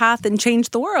their own path and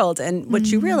change the world? And what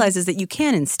you realize is that you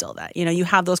can instill that. You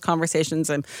have those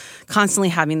conversations. I'm constantly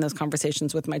having those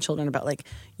conversations with my children about, like,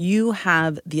 you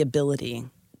have the ability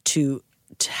to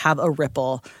have a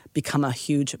ripple become a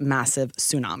huge, massive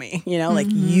tsunami. Like,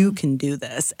 you can do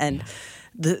this. And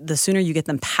the sooner you get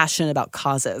them passionate about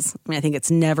causes. I think it's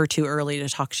never too early to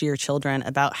talk to your children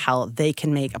about how they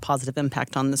can make a positive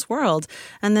impact on this world.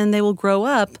 And then they will grow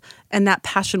up and that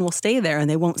passion will stay there, and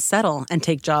they won't settle and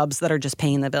take jobs that are just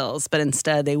paying the bills. But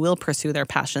instead, they will pursue their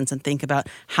passions and think about,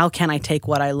 how can I take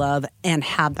what I love and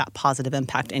have that positive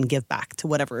impact and give back to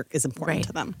whatever is important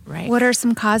to them. Right. What are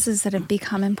some causes that have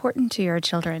become important to your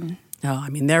children? Oh,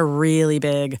 they're really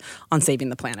big on saving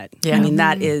the planet. Yeah.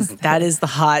 That is the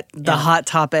hot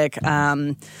topic.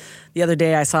 The other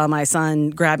day I saw my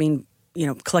son collecting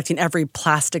every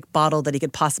plastic bottle that he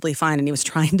could possibly find, and he was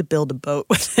trying to build a boat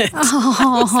with it.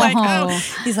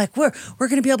 He's like, we're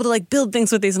going to be able to build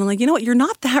things with these, and I'm like, you know what? You're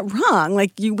not that wrong.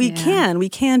 Like we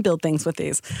can build things with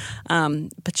these.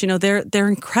 But they're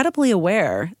incredibly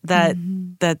aware that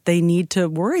that they need to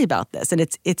worry about this, and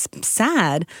it's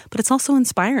sad, but it's also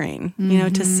inspiring.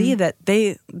 To see that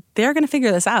they're going to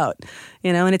figure this out.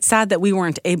 And it's sad that we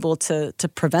weren't able to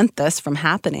prevent this from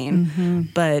happening.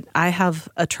 But I have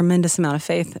a tremendous amount of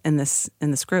faith in this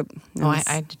group,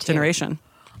 I do too. Generation.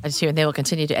 I do too, and they will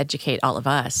continue to educate all of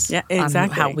us on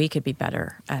how we could be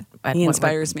better at he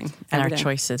inspires me and our day.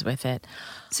 Choices with it.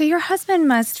 So your husband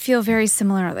must feel very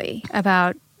similarly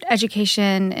about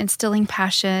education, instilling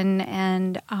passion,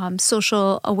 and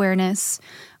social awareness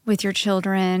with your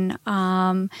children.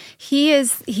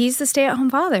 He's the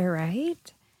stay-at-home father,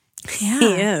 right? Yeah.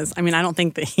 He is. I don't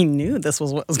think that he knew this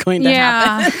was what was going to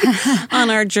happen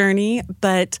on our journey.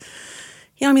 But,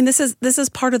 this is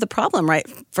part of the problem, right,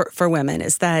 for women,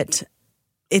 is that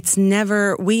it's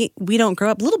never, we don't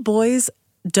grow up. Little boys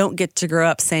don't get to grow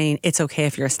up saying it's okay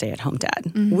if you're a stay-at-home dad.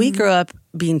 Mm-hmm. We grow up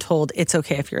being told it's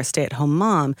okay if you're a stay-at-home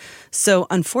mom. So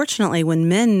unfortunately, when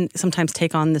men sometimes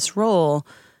take on this role,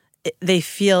 they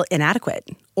feel inadequate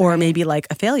or maybe like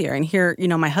a failure. And here,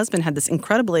 my husband had this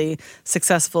incredibly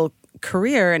successful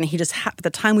career, and he just at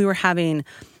the time we were having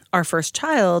our first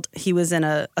child, he was in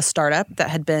a startup that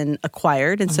had been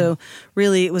acquired. And so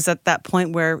really it was at that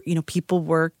point where, people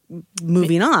were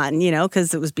moving on,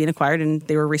 because it was being acquired and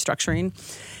they were restructuring.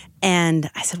 And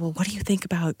I said, well, what do you think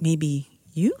about maybe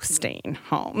you staying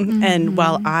home? Mm-hmm. And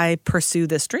while I pursue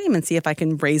this dream and see if I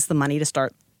can raise the money to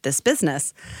start this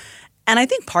business. And I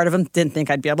think part of him didn't think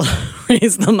I'd be able to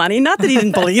raise the money. Not that he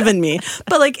didn't believe in me,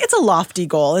 but it's a lofty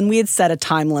goal. And we had set a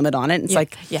time limit on it.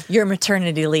 It's your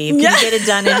maternity leave. Can you get it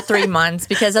done in 3 months?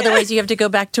 Because otherwise you have to go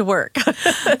back to work.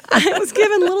 I was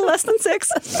given a little less than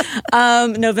 6.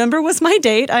 November was my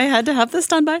date. I had to have this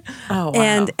done by. Oh,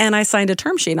 wow. And I signed a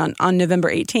term sheet on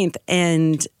November 18th.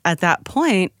 And at that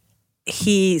point,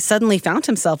 he suddenly found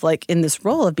himself in this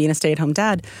role of being a stay-at-home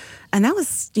dad. And that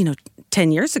was,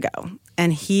 10 years ago.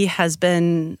 And he has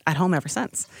been at home ever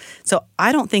since. So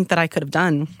I don't think that I could have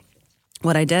done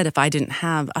what I did if I didn't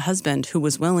have a husband who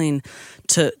was willing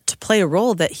to play a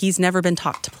role that he's never been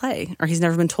taught to play, or he's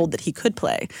never been told that he could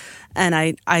play.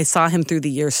 And I saw him through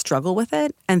the years struggle with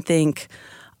it and think,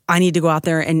 I need to go out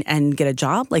there and get a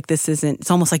job.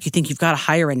 It's almost like you think you've got to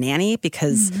hire a nanny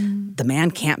because the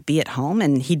man can't be at home.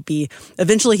 And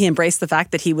eventually he embraced the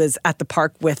fact that he was at the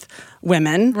park with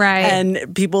women. Right.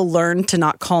 And people learned to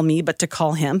not call me, but to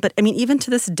call him. But even to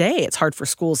this day, it's hard for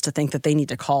schools to think that they need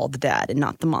to call the dad and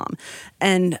not the mom.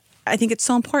 And I think it's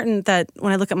so important that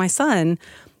when I look at my son,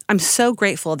 I'm so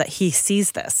grateful that he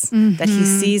sees this, that he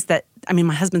sees that.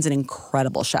 My husband's an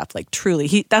incredible chef,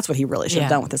 truly. That's what he really should have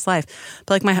done with his life.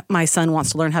 But my son wants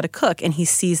to learn how to cook, and he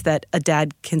sees that a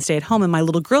dad can stay at home, and my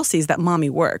little girl sees that mommy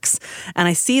works. And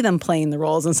I see them playing the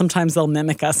roles, and sometimes they'll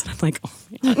mimic us, and I'm like, oh,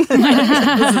 man,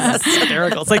 this is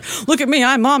hysterical. It's look at me,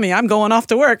 I'm mommy, I'm going off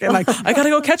to work, and I got to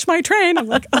go catch my train. I'm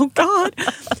like, oh, God.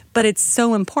 But it's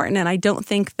so important, and I don't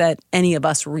think that any of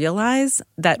us realize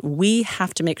that we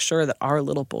have to make sure that our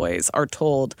little boys are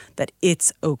told that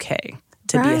it's okay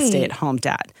to be a stay-at-home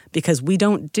dad, because we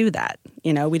don't do that.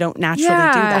 We don't naturally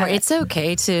do that. Or it's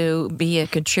okay to be a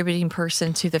contributing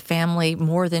person to the family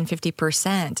more than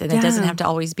 50%, and it doesn't have to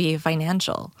always be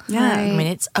financial. Yeah. Right.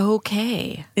 It's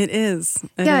okay. It is.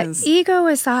 It is. Ego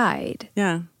aside.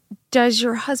 Yeah. Does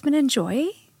your husband enjoy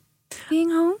being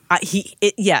home?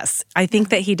 Yes, I think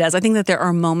that he does. I think that there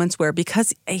are moments where,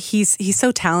 because he's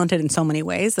so talented in so many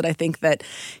ways, that I think that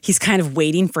he's kind of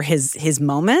waiting for his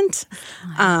moment.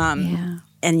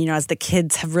 And as the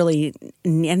kids have really,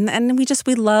 and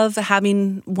we love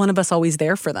having one of us always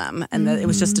there for them, and that it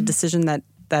was just a decision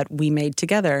that we made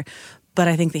together. But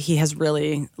I think that he has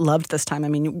really loved this time.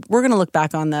 We're going to look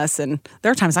back on this, and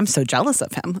there are times I'm so jealous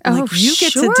of him. I'm you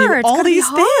get to do all these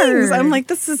things. I'm like,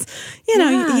 this is,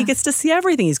 he gets to see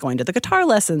everything. He's going to the guitar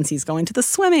lessons. He's going to the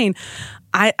swimming.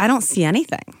 I don't see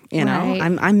anything, Right.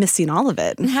 I'm missing all of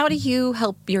it. And how do you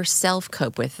help yourself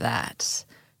cope with that?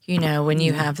 When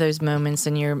you have those moments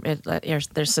and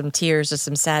there's some tears or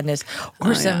some sadness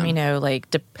or some,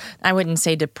 I wouldn't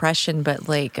say depression, but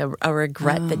a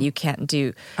regret that you can't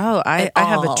do. I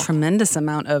have a tremendous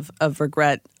amount of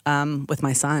regret with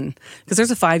my son, because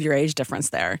there's a 5-year age difference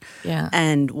there. Yeah.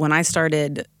 And when I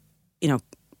started,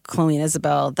 Chloe and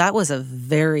Isabel, that was a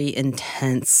very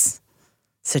intense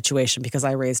situation, because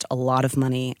I raised a lot of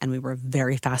money and we were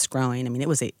very fast growing. It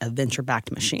was a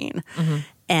venture-backed machine. Mm-hmm.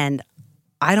 And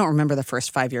I don't remember the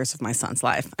first 5 years of my son's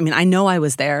life. I know I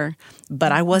was there,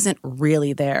 but I wasn't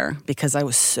really there because I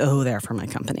was so there for my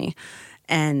company.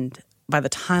 And by the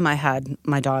time I had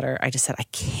my daughter, I just said, I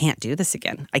can't do this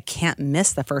again. I can't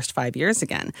miss the first 5 years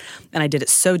again. And I did it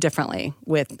so differently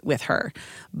with her.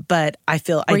 But I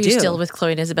feel Were you still with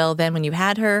Chloe and Isabel then when you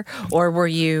had her? Or were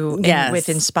you with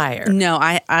Inspire? No,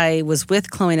 I was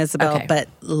with Chloe and Isabel, but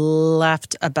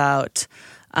left about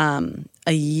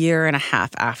a year and a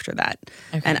half after that.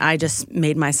 Okay. And I just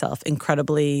made myself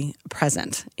incredibly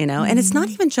present, And it's not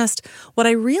even just, what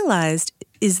I realized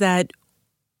is that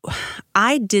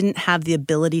I didn't have the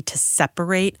ability to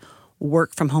separate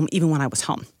work from home even when I was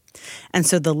home. And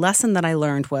so the lesson that I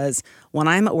learned was, when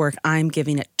I'm at work, I'm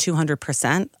giving it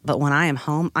 200%, but when I am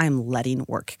home, I'm letting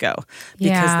work go.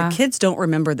 Because the kids don't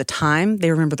remember the time,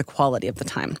 they remember the quality of the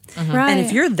time. Mm-hmm. Right. And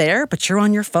if you're there, but you're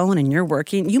on your phone and you're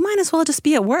working, you might as well just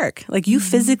be at work. You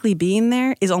physically being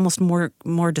there is almost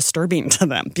more disturbing to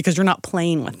them, because you're not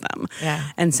playing with them.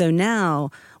 Yeah. And so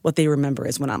now, what they remember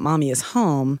is when Aunt Mommy is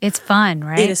home. It's fun,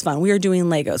 right? It is fun. We are doing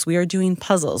Legos. We are doing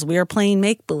puzzles. We are playing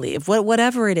make-believe.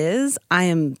 Whatever it is, I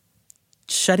am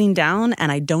shutting down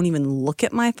and I don't even look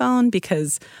at my phone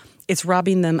because it's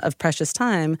robbing them of precious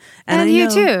time. And you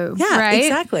too, yeah, right?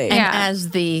 Exactly. And as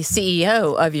the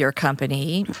CEO of your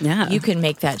company, you can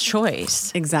make that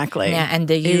choice. Exactly. Yeah, and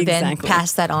do you then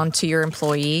pass that on to your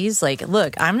employees? Like,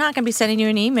 look, I'm not going to be sending you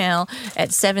an email at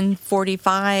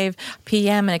 7:45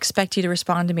 p.m. and expect you to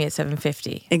respond to me at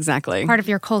 7:50. Exactly. Part of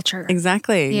your culture.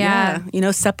 Exactly. Yeah.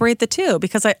 Separate the two,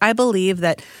 because I believe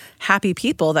that happy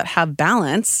people that have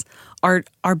balance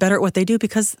are better at what they do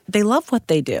because they love what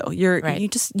they do.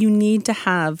 You need to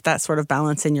have that sort of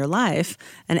balance in your life,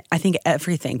 and I think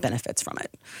everything benefits from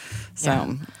it.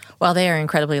 So, well, they are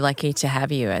incredibly lucky to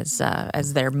have you as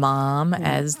their mom,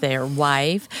 as their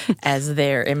wife, as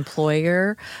their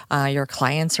employer. Your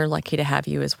clients are lucky to have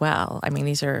you as well. I mean,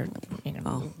 these are,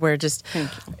 we're just,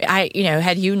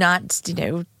 had you not,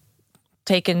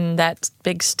 taken that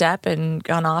big step and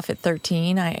gone off at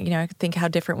 13, I think how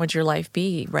different would your life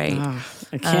be, right? Oh,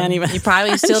 I can't even. You'd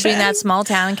probably still be in that small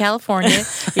town in California.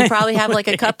 You probably have like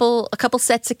a couple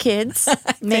sets of kids,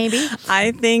 maybe.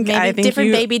 I think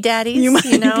different baby daddies. You might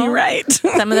be right.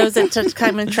 Some of those that just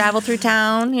kind of travel through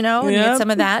town, and get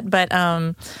some of that. But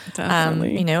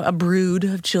a brood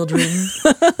of children.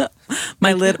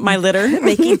 My litter,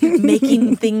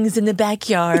 making things in the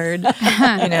backyard.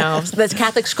 The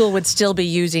Catholic school would still be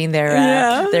using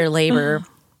their labor.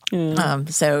 We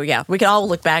can all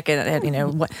look back at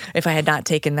what if I had not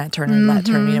taken that turn and that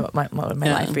turn. What would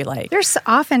my life be like? There's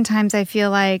oftentimes I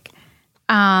feel like,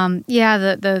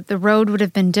 the road would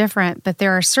have been different, but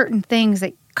there are certain things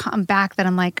that come back that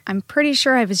I'm like, I'm pretty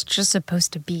sure I was just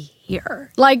supposed to be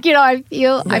here. Like I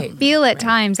feel at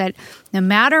times that no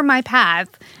matter my path.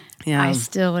 Yeah. I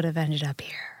still would have ended up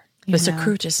here. The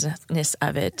circuitousness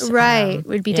of it,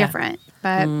 would be different.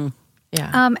 But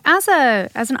as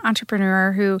an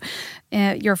entrepreneur who,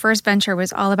 your first venture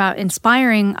was all about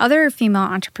inspiring other female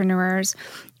entrepreneurs.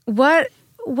 What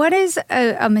is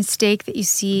a mistake that you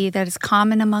see that is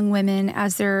common among women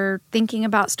as they're thinking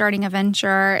about starting a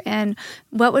venture, and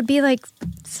what would be like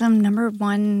some number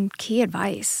one key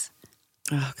advice?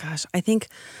 Oh gosh, I think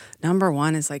number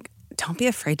one is don't be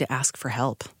afraid to ask for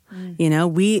help.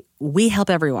 We help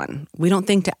everyone. We don't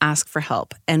think to ask for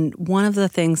help. And one of the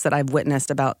things that I've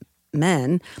witnessed about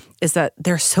men is that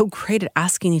they're so great at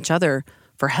asking each other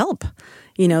for help.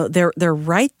 They're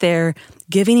right there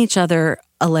giving each other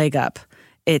a leg up.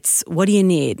 It's, what do you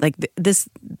need? Like this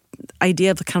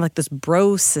idea of kind of like this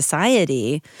bro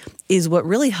society is what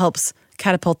really helps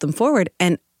catapult them forward.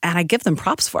 And I give them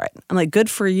props for it. I'm like, good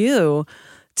for you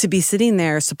to be sitting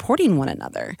there supporting one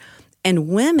another. And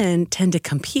women tend to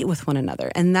compete with one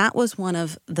another. And that was one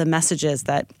of the messages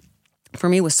that, for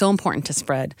me, was so important to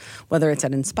spread, whether it's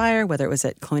at Inspire, whether it was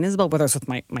at Chloe and Isabel, whether it's with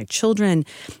my children,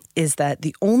 is that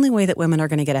the only way that women are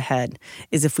going to get ahead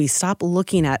is if we stop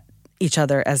looking at each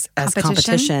other as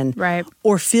competition, right?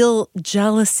 Or feel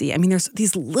jealousy. I mean, there's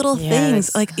these little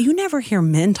things, like you never hear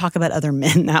men talk about other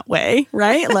men that way,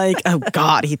 right? Like, oh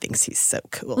God, he thinks he's so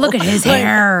cool. Look at his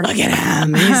hair. Look at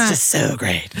him. He's just so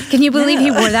great. Can you believe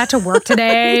he wore that to work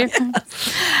today?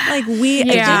 Did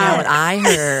you know what I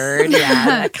heard? Yeah,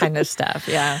 that kind of stuff.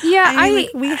 Yeah. Yeah,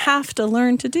 we have to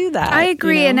learn to do that. I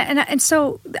agree. And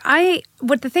so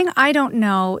the thing I don't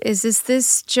know is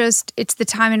this just, it's the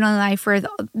time in my life where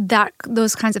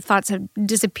those kinds of thoughts have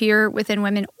disappear within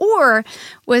women, or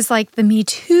was like the Me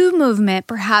Too movement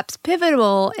perhaps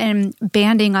pivotal in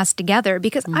banding us together?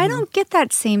 Because I don't get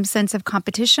that same sense of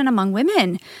competition among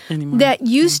women anymore that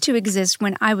used to exist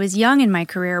when I was young in my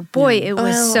career. Boy, it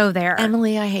was so there.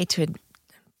 Emily, I hate to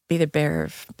be the bearer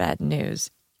of bad news.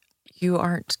 You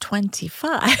aren't 25.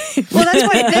 Well,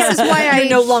 this is why You're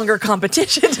no longer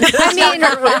competition.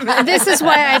 This is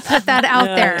why I put that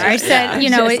out there. I said,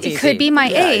 it could be my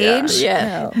age,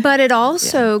 but it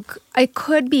also, it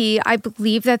could be, I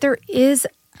believe that there is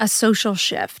a social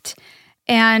shift.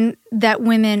 And that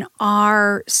women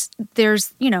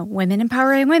there's women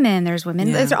empowering women. There's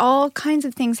women. There's all kinds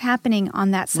of things happening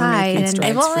on that side. And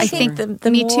I think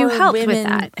the Me Too helped with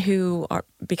that. Who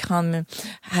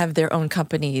have their own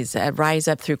companies, rise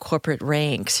up through corporate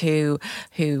ranks, who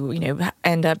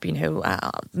end up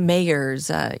mayors,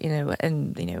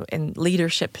 in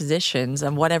leadership positions,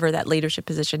 and whatever that leadership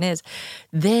position is,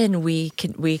 then we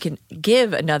can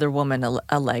give another woman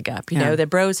a leg up. The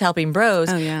bros helping bros.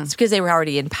 Oh, yeah. It's because they were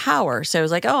already in power. power. So it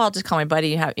was like, oh, I'll just call my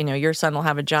buddy. Your son will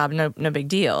have a job. No big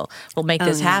deal. We'll make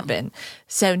this happen.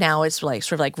 So now it's like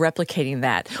sort of like replicating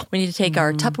that. We need to take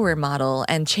our Tupperware model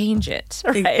and change it.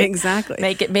 Right? Exactly.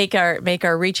 Make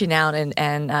our reaching out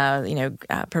and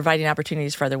providing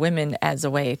opportunities for other women as a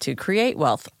way to create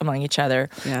wealth among each other,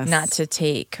 not to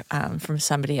take from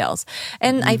somebody else.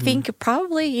 And I think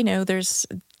probably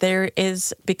there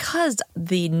is, because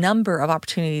the number of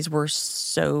opportunities were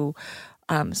so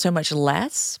much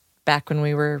less back when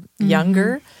we were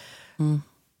younger.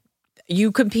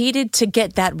 You competed to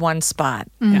get that one spot.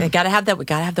 You got to have that. We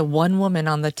got to have the one woman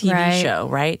on the TV show,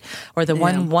 right? Or the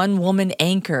one woman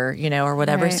anchor, or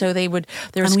whatever. Right. So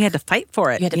and we had to fight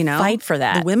for it. You had to fight for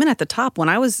that. The women at the top, when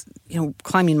I was,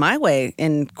 climbing my way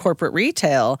in corporate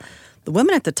retail, the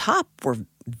women at the top were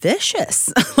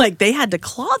vicious. Like they had to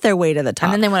claw their way to the top.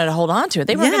 And then they wanted to hold on to it.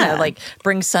 They weren't going to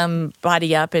bring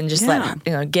somebody up and just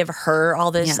give her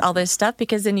all this stuff,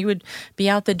 because then you would be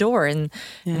out the door. And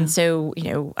so,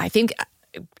 I think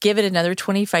give it another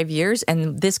 25 years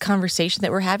and this conversation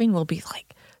that we're having will be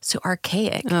like so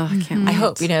archaic. Oh, I can't wait. I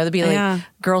hope, they'll be like,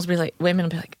 girls will be like, women will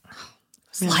be like,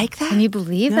 like that? Can you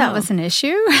believe that was an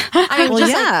issue?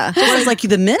 Whereas like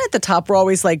the men at the top were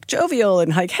always like jovial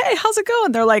and like, hey, how's it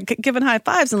going? They're like giving high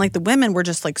fives, and like the women were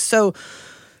just like so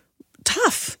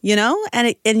tough,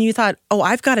 and you thought, oh,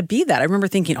 I've got to be that. I remember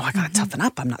thinking, oh, I got to toughen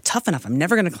up. I'm not tough enough. I'm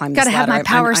never going to climb this ladder. Got to have my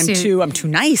power suit. I'm too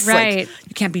nice. Right. Like,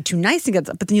 you can't be too nice to get.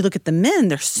 But then you look at the men;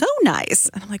 they're so nice,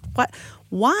 and I'm like, what?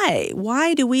 Why?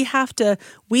 Why do we have to?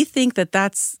 We think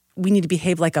that's. We need to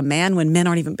behave like a man when men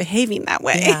aren't even behaving that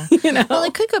way. Yeah. Well,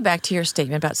 it could go back to your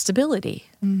statement about stability.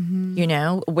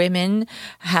 Women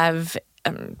have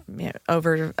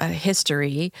over a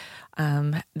history,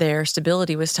 their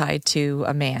stability was tied to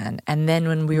a man. And then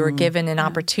when we were given an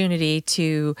opportunity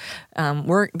to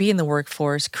be in the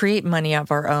workforce, create money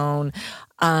of our own,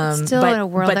 still in a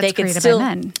world that's created by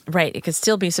men. Right. It could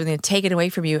still be something to take it away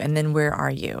from you. And then where are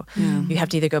you? You have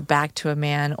to either go back to a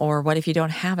man, or what if you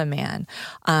don't have a man?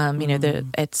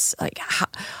 It's like,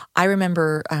 I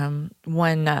remember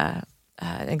one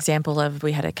example of,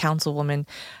 we had a councilwoman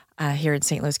here in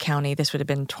St. Louis County. This would have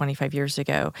been 25 years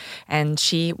ago. And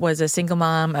she was a single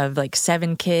mom of like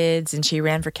 7 kids, and she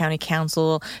ran for county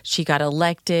council. She got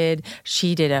elected.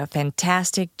 She did a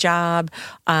fantastic job.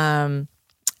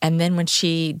 And then when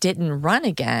she didn't run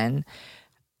again,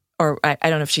 or I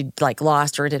don't know if she like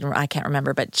lost or didn't, I can't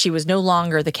remember, but she was no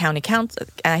longer the county council.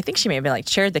 And I think she may have been like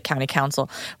chaired the county council,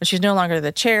 but she was no longer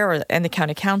the chair and the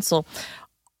county council.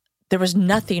 There was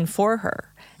nothing for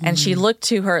her. And she looked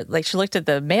to her, like she looked at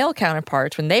the male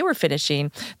counterparts when they were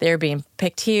finishing. They were being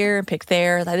picked here and picked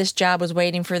there. Like this job was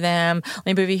waiting for them. Let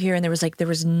me move you here. And there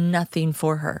was nothing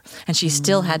for her. And she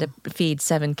still had to feed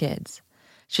 7 kids.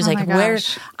 She's like,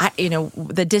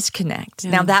 the disconnect.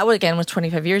 Now that again was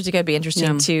 25 years ago. It'd be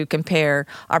interesting to compare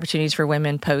opportunities for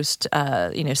women post,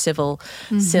 civil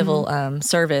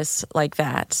service like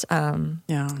that.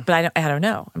 But I don't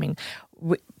know. I mean,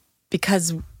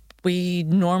 because we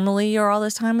normally are all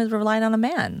this time is relying on a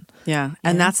man. Yeah.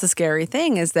 And that's the scary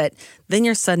thing, is that then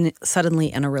you're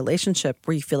suddenly in a relationship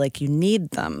where you feel like you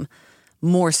need them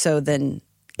more so than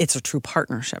it's a true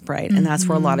partnership, right? And that's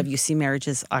where a lot of you see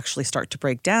marriages actually start to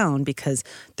break down, because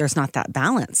there's not that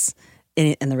balance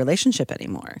in the relationship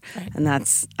anymore. Right. And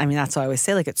that's why I always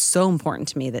say, like, it's so important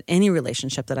to me that any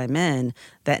relationship that I'm in,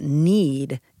 that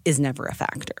need is never a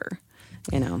factor,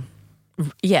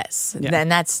 Yes. Yeah.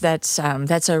 And that's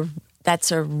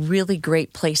a really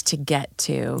great place to get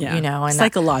to, and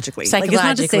psychologically. Like, it's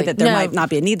not to say that there might not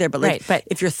be a need there, but like, but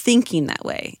if you're thinking that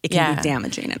way, it can be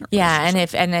damaging in a relationship. Yeah,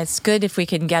 and it's good if we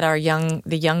can get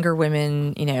the younger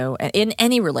women, in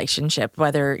any relationship,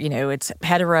 whether it's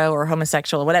hetero or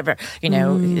homosexual or whatever,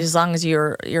 as long as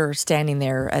you're standing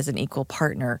there as an equal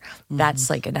partner, that's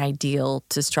like an ideal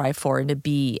to strive for and to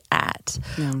be at.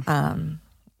 Yeah.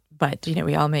 But,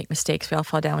 we all make mistakes. We all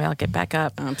fall down. We all get back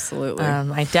up. Absolutely.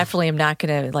 I definitely am not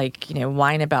going to,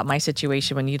 whine about my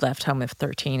situation when you left home at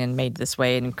 13 and made this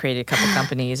way and created a couple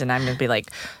companies. And I'm going to be like,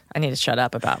 I need to shut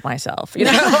up about myself.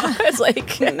 It's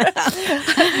like.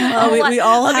 We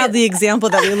all have the example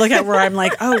that we look at where I'm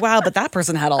like, oh, wow, but that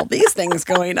person had all these things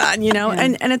going on,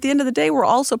 And at the end of the day, we're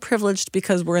also privileged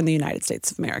because we're in the United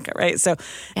States of America, right? So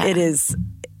it is.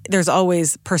 There's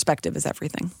always perspective is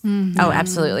everything. Mm-hmm. Oh,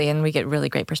 absolutely. And we get really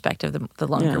great perspective the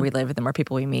longer we live, the more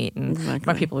people we meet and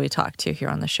more people we talk to here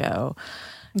on the show.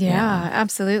 Yeah,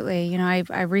 absolutely.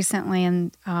 I recently,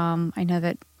 and I know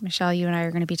that Michelle, you and I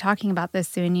are going to be talking about this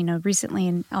soon, recently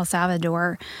in El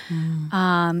Salvador,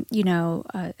 a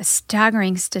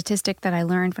staggering statistic that I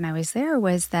learned when I was there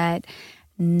was that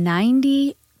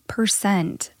 90%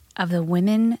 of the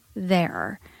women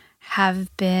there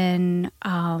have been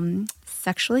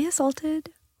sexually assaulted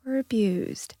or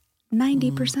abused.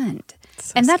 90%.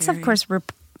 So and that's, scary. of course,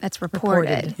 that's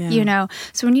reported. Yeah.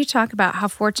 So when you talk about how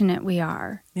fortunate we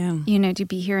are, Yeah. To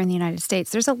be here in the United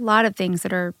States, there's a lot of things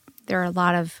there are a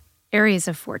lot of areas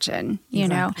of fortune,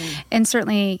 Exactly. and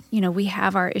certainly, we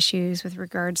have our issues with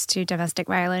regards to domestic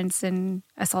violence and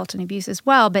assault and abuse as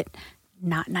well, but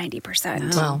not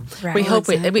 90%. Well, Right. we hope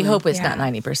we hope it's Yeah. not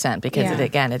 90% because Yeah.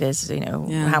 it is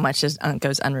how much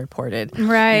goes unreported.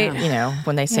 Right.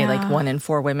 When they say like Yeah. 1 in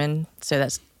 4 women, so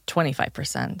that's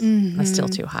 25%. That's still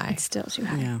too high. It's still too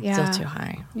high. Yeah. Yeah. Still too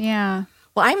high. Yeah.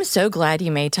 Well, I'm so glad you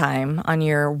made time on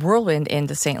your whirlwind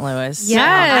into St. Louis.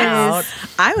 Yes.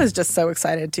 I was just so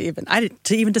excited to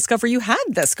even discover you had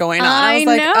this going on. I was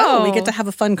like, know. oh, we get to have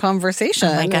a fun conversation.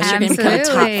 Oh my gosh, you're going to become a top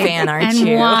Absolutely. fan, aren't And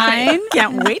you? wine.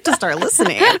 Can't wait to start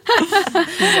listening. I'm going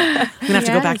to have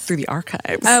to go back Yes. through the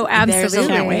archives. Oh,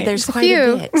 absolutely. There's quite few,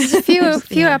 a bit. There's a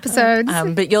few episodes.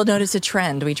 But you'll notice a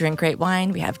trend. We drink great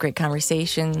wine. We have great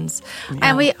conversations.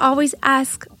 And we always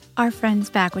ask our friends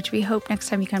back, which we hope next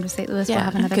time you come to St. Louis, we'll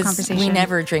have another 'cause conversation. we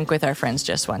never drink with our friends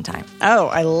just one time. Oh,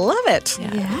 I love it.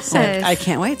 Yes. I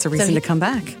can't wait. It's a reason to come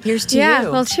back. Here's to Yeah.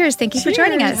 you. Well, cheers. Thank you for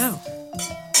joining us. Wow.